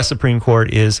 So the U.S. Supreme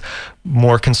Court is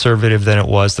more conservative than it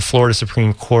was. The Florida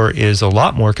Supreme Court is a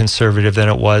lot more conservative than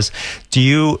it was. Do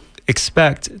you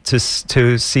expect to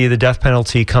see the death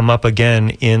penalty come up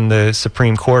again in the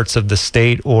Supreme Courts of the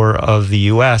state or of the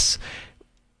U.S.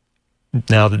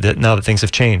 now that things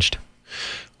have changed?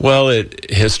 Well, it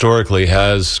historically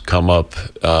has come up,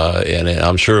 and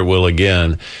I'm sure it will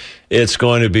again. It's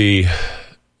going to be,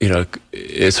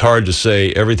 it's hard to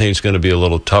say. Everything's going to be a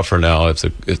little tougher now if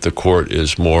the court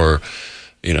is more,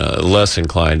 less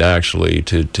inclined actually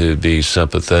to be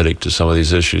sympathetic to some of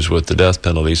these issues with the death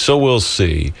penalty. So we'll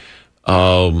see.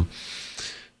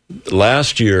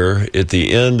 Last year, at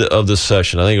the end of the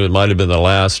session, I think it might have been the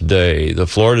last day, the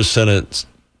Florida Senate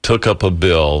took up a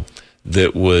bill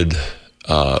that would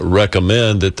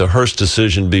recommend that the Hurst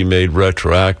decision be made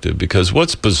retroactive. Because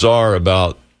what's bizarre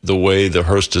about the way the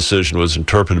Hurst decision was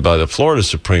interpreted by the Florida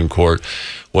Supreme Court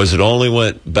was it only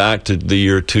went back to the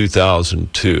year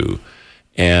 2002.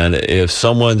 And if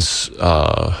someone's,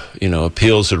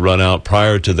 appeals had run out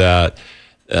prior to that,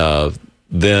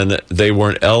 then they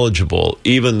weren't eligible,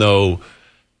 even though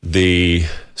the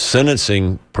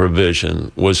sentencing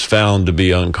provision was found to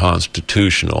be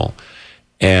unconstitutional.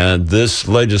 And this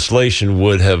legislation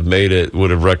would have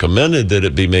recommended that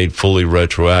it be made fully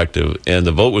retroactive. And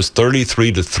the vote was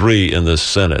 33-3 in the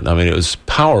Senate. I mean, it was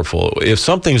powerful. If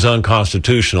something's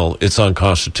unconstitutional, it's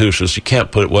unconstitutional. So you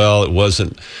can't put, it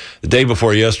wasn't the day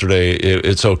before yesterday,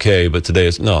 it's okay, but today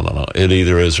it's no. It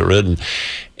either is or isn't.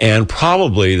 And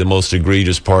probably the most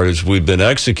egregious part is we've been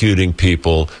executing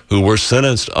people who were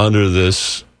sentenced under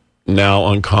this now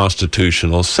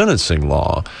unconstitutional sentencing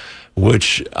law,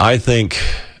 which I think,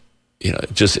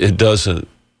 it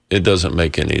doesn't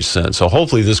make any sense. So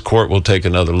hopefully this court will take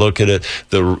another look at it.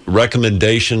 The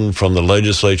recommendation from the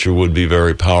legislature would be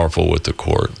very powerful with the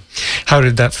court. How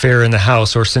did that fare in the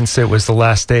House? Or since it was the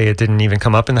last day, it didn't even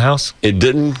come up in the House? It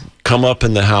didn't come up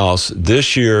in the House.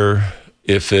 This year,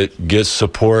 if it gets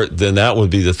support, then that would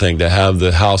be the thing, to have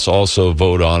the House also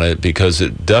vote on it, because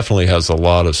it definitely has a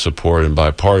lot of support and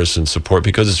bipartisan support,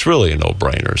 because it's really a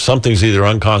no-brainer. Something's either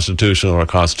unconstitutional or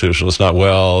constitutional. It's not,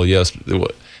 well, yes,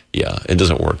 yeah, it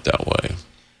doesn't work that way.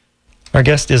 Our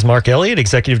guest is Mark Elliott,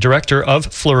 Executive Director of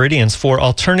Floridians for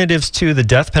Alternatives to the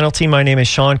Death Penalty. My name is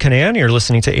Sean Canan. You're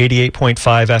listening to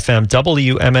 88.5 FM,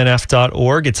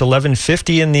 WMNF.org. It's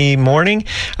 11:50 in the morning.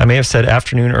 I may have said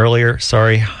afternoon earlier.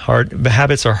 Sorry,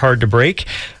 habits are hard to break.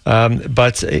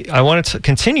 But I wanted to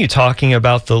continue talking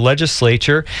about the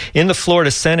legislature. In the Florida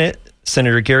Senate,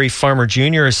 Senator Gary Farmer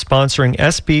Jr. is sponsoring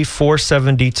SB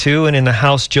 472, and in the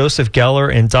House, Joseph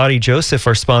Geller and Dottie Joseph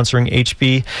are sponsoring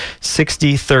HB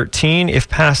 6013. If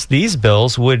passed, these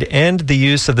bills would end the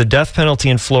use of the death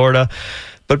penalty in Florida.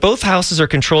 But both houses are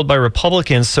controlled by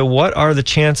Republicans, so what are the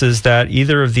chances that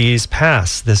either of these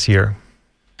pass this year?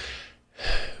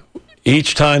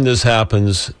 Each time this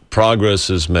happens, progress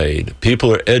is made.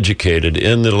 People are educated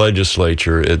in the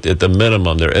legislature. At the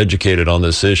minimum, they're educated on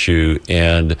this issue,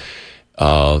 and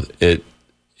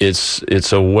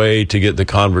it's a way to get the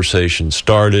conversation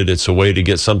started. It's a way to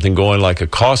get something going, like a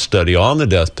cost study on the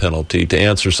death penalty, to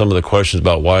answer some of the questions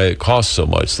about why it costs so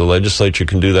much. The legislature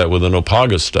can do that with an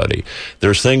OPAGA study.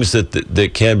 There's things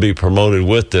that can be promoted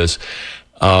with this.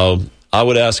 I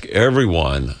would ask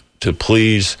everyone to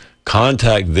please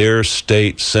contact their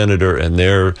state senator and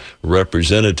their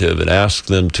representative and ask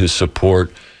them to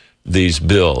support these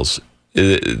bills.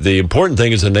 The important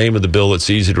thing is the name of the bill. It's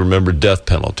easy to remember: death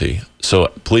penalty. So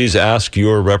please ask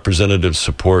your representative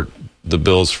support the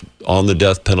bills on the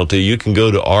death penalty. You can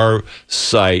go to our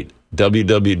site,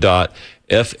 www.fadp.org,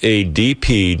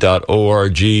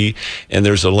 and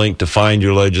there's a link to find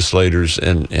your legislators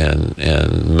and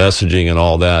messaging and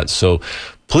all that. So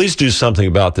please do something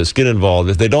about this. Get involved.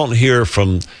 If they don't hear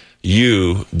from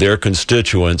you, their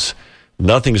constituents,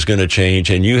 nothing's going to change,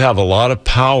 and you have a lot of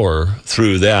power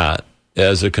through that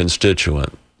as a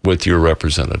constituent with your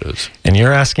representatives. And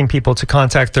you're asking people to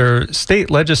contact their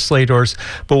state legislators,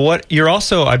 but what you're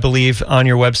also, I believe, on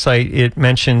your website, it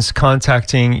mentions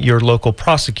contacting your local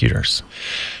prosecutors.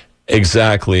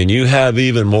 Exactly, and you have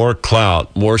even more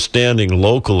clout, more standing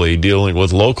locally, dealing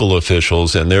with local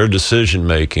officials and their decision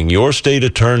making. Your state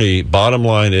attorney, bottom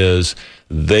line is,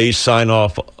 they sign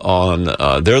off on,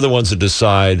 they're the ones that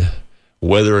decide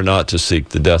whether or not to seek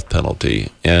the death penalty.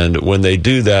 And when they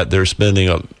do that, they're spending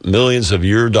millions of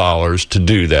your dollars to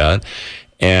do that,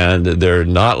 and they're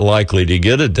not likely to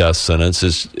get a death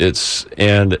sentence.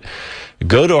 And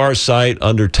go to our site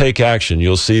under Take Action.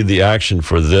 You'll see the action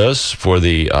for this, for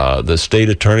the state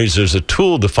attorneys. There's a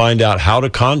tool to find out how to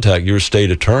contact your state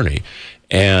attorney,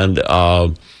 and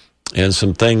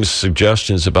some things,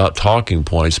 suggestions about talking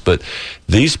points. But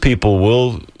these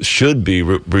people should be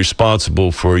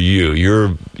responsible for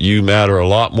you. You matter a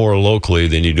lot more locally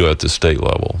than you do at the state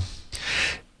level.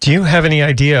 Do you have any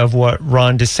idea of what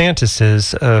Ron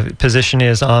DeSantis' position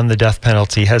is on the death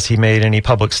penalty? Has he made any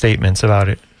public statements about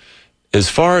it? As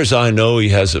far as I know, he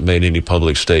hasn't made any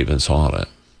public statements on it.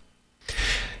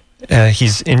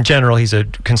 He's a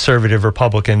conservative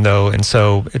Republican, though, and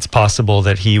so it's possible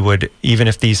that he would, even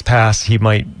if these pass, he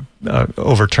might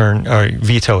overturn or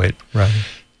veto it. Right?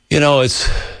 You know, it's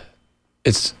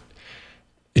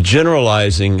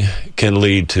generalizing can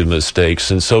lead to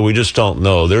mistakes, and so we just don't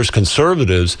know. There's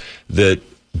conservatives that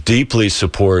deeply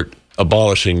support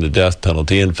abolishing the death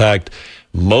penalty. In fact,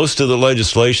 most of the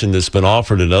legislation that's been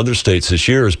offered in other states this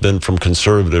year has been from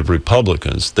conservative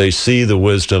Republicans. They see the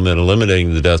wisdom in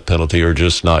eliminating the death penalty or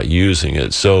just not using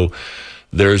it. So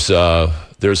there's a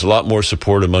lot more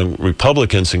support among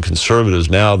Republicans and conservatives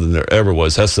now than there ever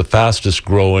was. That's the fastest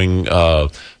growing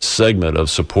segment of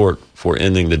support for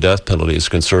ending the death penalty is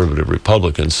conservative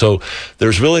Republicans. So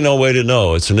there's really no way to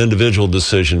know. It's an individual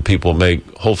decision people make,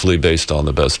 hopefully based on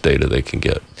the best data they can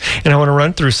get. And I want to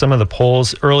run through some of the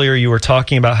polls. Earlier you were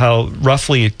talking about how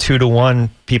roughly 2-to-1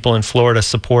 people in Florida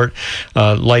support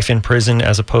life in prison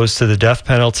as opposed to the death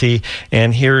penalty.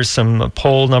 And here's some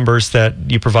poll numbers that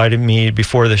you provided me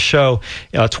before the show.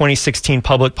 2016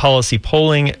 public policy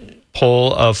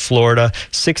poll of Florida,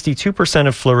 62%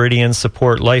 of Floridians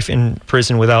support life in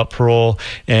prison without parole,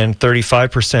 and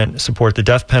 35% support the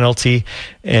death penalty.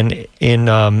 And in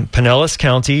Pinellas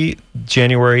County,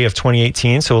 January of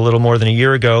 2018, so a little more than a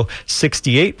year ago,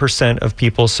 68% of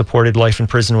people supported life in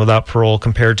prison without parole,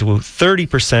 compared to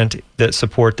 30% that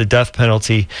support the death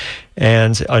penalty.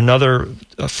 And another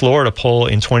Florida poll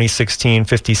in 2016,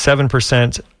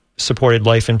 57% supported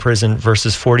life in prison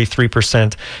versus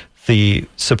 43%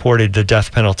 supported the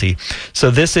death penalty.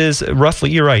 So this is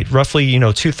roughly, you're right, roughly,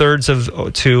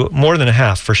 2/3 to more than a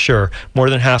half for sure. More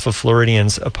than half of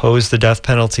Floridians oppose the death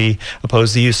penalty,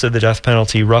 oppose the use of the death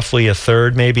penalty. Roughly a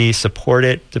third maybe support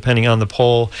it, depending on the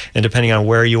poll and depending on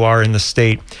where you are in the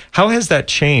state. How has that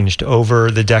changed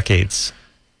over the decades?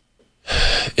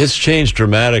 It's changed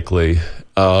dramatically.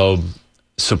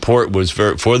 Support was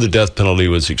for the death penalty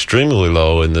was extremely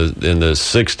low in the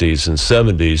 60s and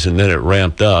 70s, and then it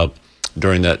ramped up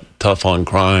during that tough on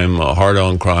crime, hard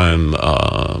on crime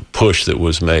push that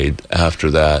was made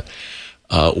after that.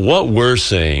 What we're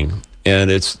seeing, and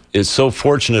it's so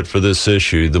fortunate for this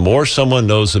issue, the more someone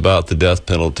knows about the death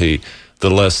penalty,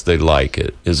 the less they like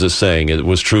it, is a saying. It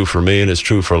was true for me, and it's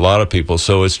true for a lot of people.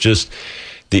 So it's just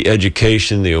the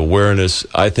education, the awareness,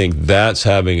 I think that's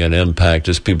having an impact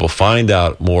as people find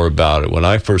out more about it. When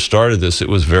I first started this, it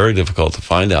was very difficult to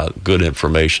find out good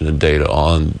information and data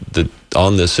on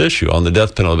this issue, on the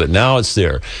death penalty. But now it's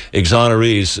there.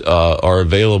 Exonerees are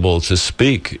available to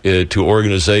speak to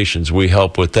organizations. We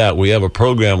help with that. We have a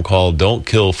program called Don't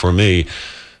Kill for Me,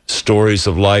 Stories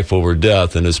of Life Over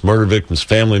Death. And it's murder victims'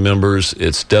 family members,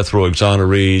 it's death row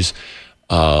exonerees,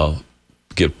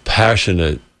 give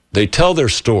passionate. They tell their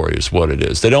story is what it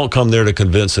is. They don't come there to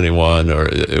convince anyone or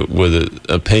with an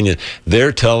opinion.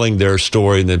 They're telling their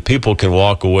story, and then people can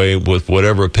walk away with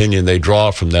whatever opinion they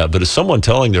draw from that. But as someone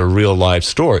telling their real life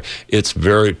story, it's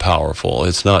very powerful.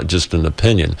 It's not just an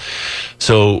opinion.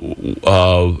 So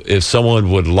if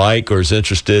someone would like or is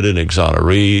interested in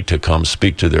exoneree to come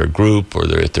speak to their group or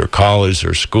they're at their college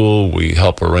or school, we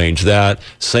help arrange that.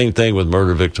 Same thing with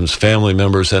murder victims' family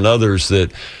members and others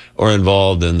that are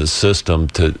involved in the system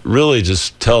to really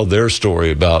just tell their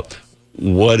story about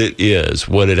what it is,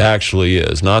 what it actually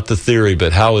is, not the theory,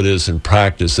 but how it is in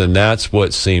practice. And that's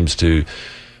what seems to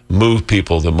move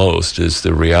people the most, is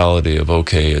the reality of,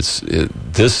 okay,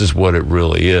 this is what it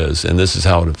really is, and this is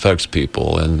how it affects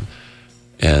people, and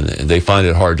they find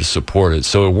it hard to support it.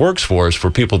 So it works for us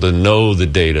for people to know the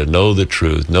data, know the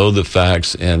truth, know the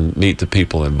facts, and meet the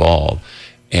people involved.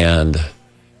 And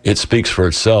it speaks for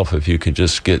itself if you could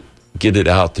just get it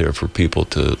out there for people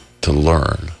to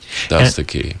learn. That's the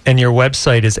key. And your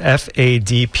website is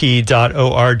fadp.org.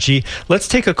 Let's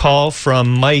take a call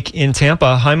from Mike in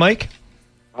Tampa. Hi, Mike.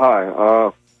 Hi.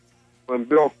 When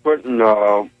Bill Clinton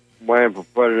ran for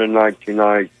president in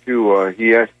 1992,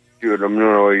 he executed a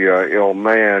mentally ill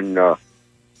man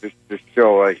just to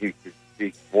show that he could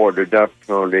speak for the death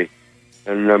penalty.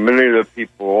 And many of the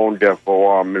people on death row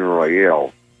are mentally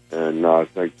ill. And I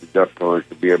think the death penalty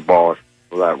should be abolished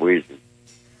for that reason.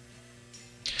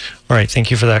 All right.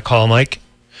 Thank you for that call, Mike.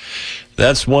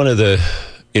 That's one of the,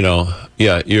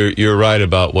 you're right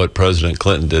about what President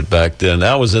Clinton did back then.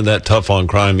 That was in that tough on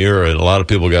crime era, and a lot of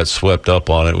people got swept up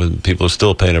on it when people are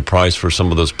still paying a price for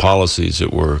some of those policies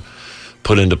that were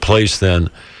put into place then.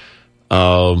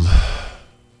 I'm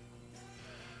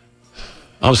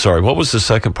sorry, what was the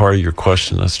second part of your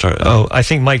question? I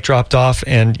think Mike dropped off,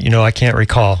 and, I can't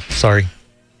recall. Sorry.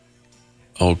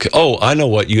 Okay. Oh, I know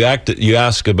what. You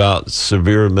ask about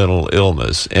severe mental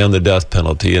illness and the death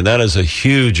penalty, and that is a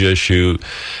huge issue.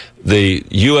 The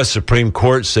U.S. Supreme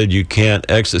Court said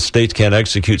states can't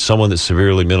execute someone that's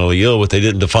severely mentally ill, but they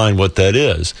didn't define what that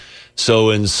is. So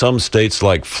in some states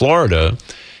like Florida,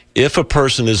 if a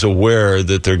person is aware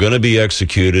that they're going to be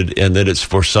executed and that it's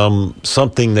for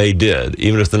something they did,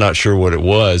 even if they're not sure what it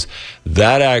was,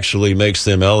 that actually makes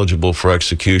them eligible for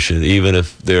execution, even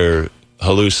if they're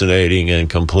hallucinating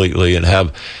and completely and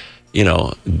have,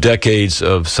 decades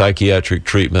of psychiatric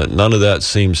treatment. None of that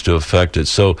seems to affect it.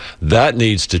 So that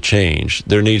needs to change.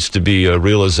 There needs to be a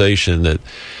realization that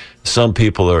some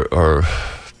people are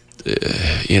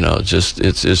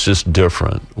it's just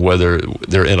different, whether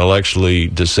they're intellectually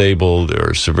disabled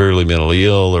or severely mentally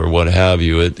ill or what have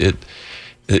you.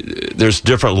 There's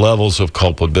different levels of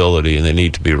culpability, and they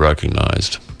need to be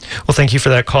recognized. Well, thank you for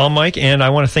that call, Mike. And I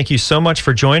want to thank you so much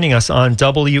for joining us on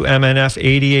WMNF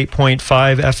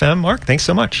 88.5 FM. Mark, thanks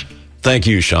so much. Thank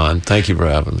you, Sean. Thank you for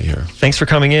having me here. Thanks for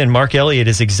coming in. Mark Elliott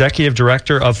is Executive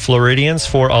Director of Floridians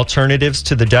for Alternatives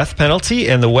to the Death Penalty,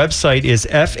 and the website is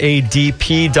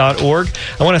fadp.org.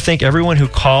 I want to thank everyone who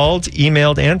called,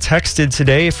 emailed, and texted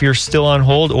today. If you're still on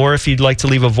hold, or if you'd like to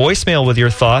leave a voicemail with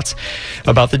your thoughts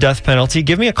about the death penalty,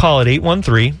 give me a call at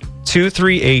 813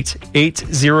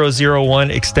 238-8001,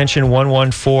 extension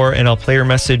 114, and I'll play your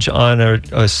message on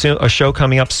a show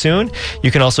coming up soon.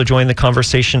 You can also join the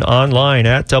conversation online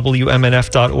at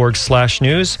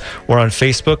WMNF.org/news or on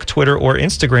Facebook, Twitter, or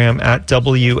Instagram at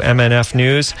WMNF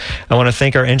News. I want to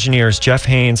thank our engineers, Jeff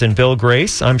Haynes and Bill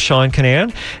Grace. I'm Sean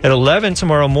Canan. At 11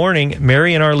 tomorrow morning,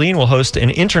 Mary and Arlene will host an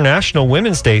International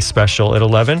Women's Day special at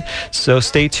 11. So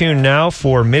stay tuned now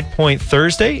for Midpoint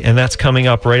Thursday, and that's coming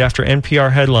up right after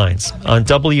NPR headlines on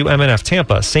WMNF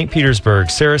Tampa, St. Petersburg,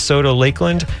 Sarasota,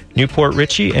 Lakeland, Newport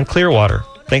Richey, and Clearwater.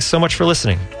 Thanks so much for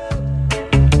listening.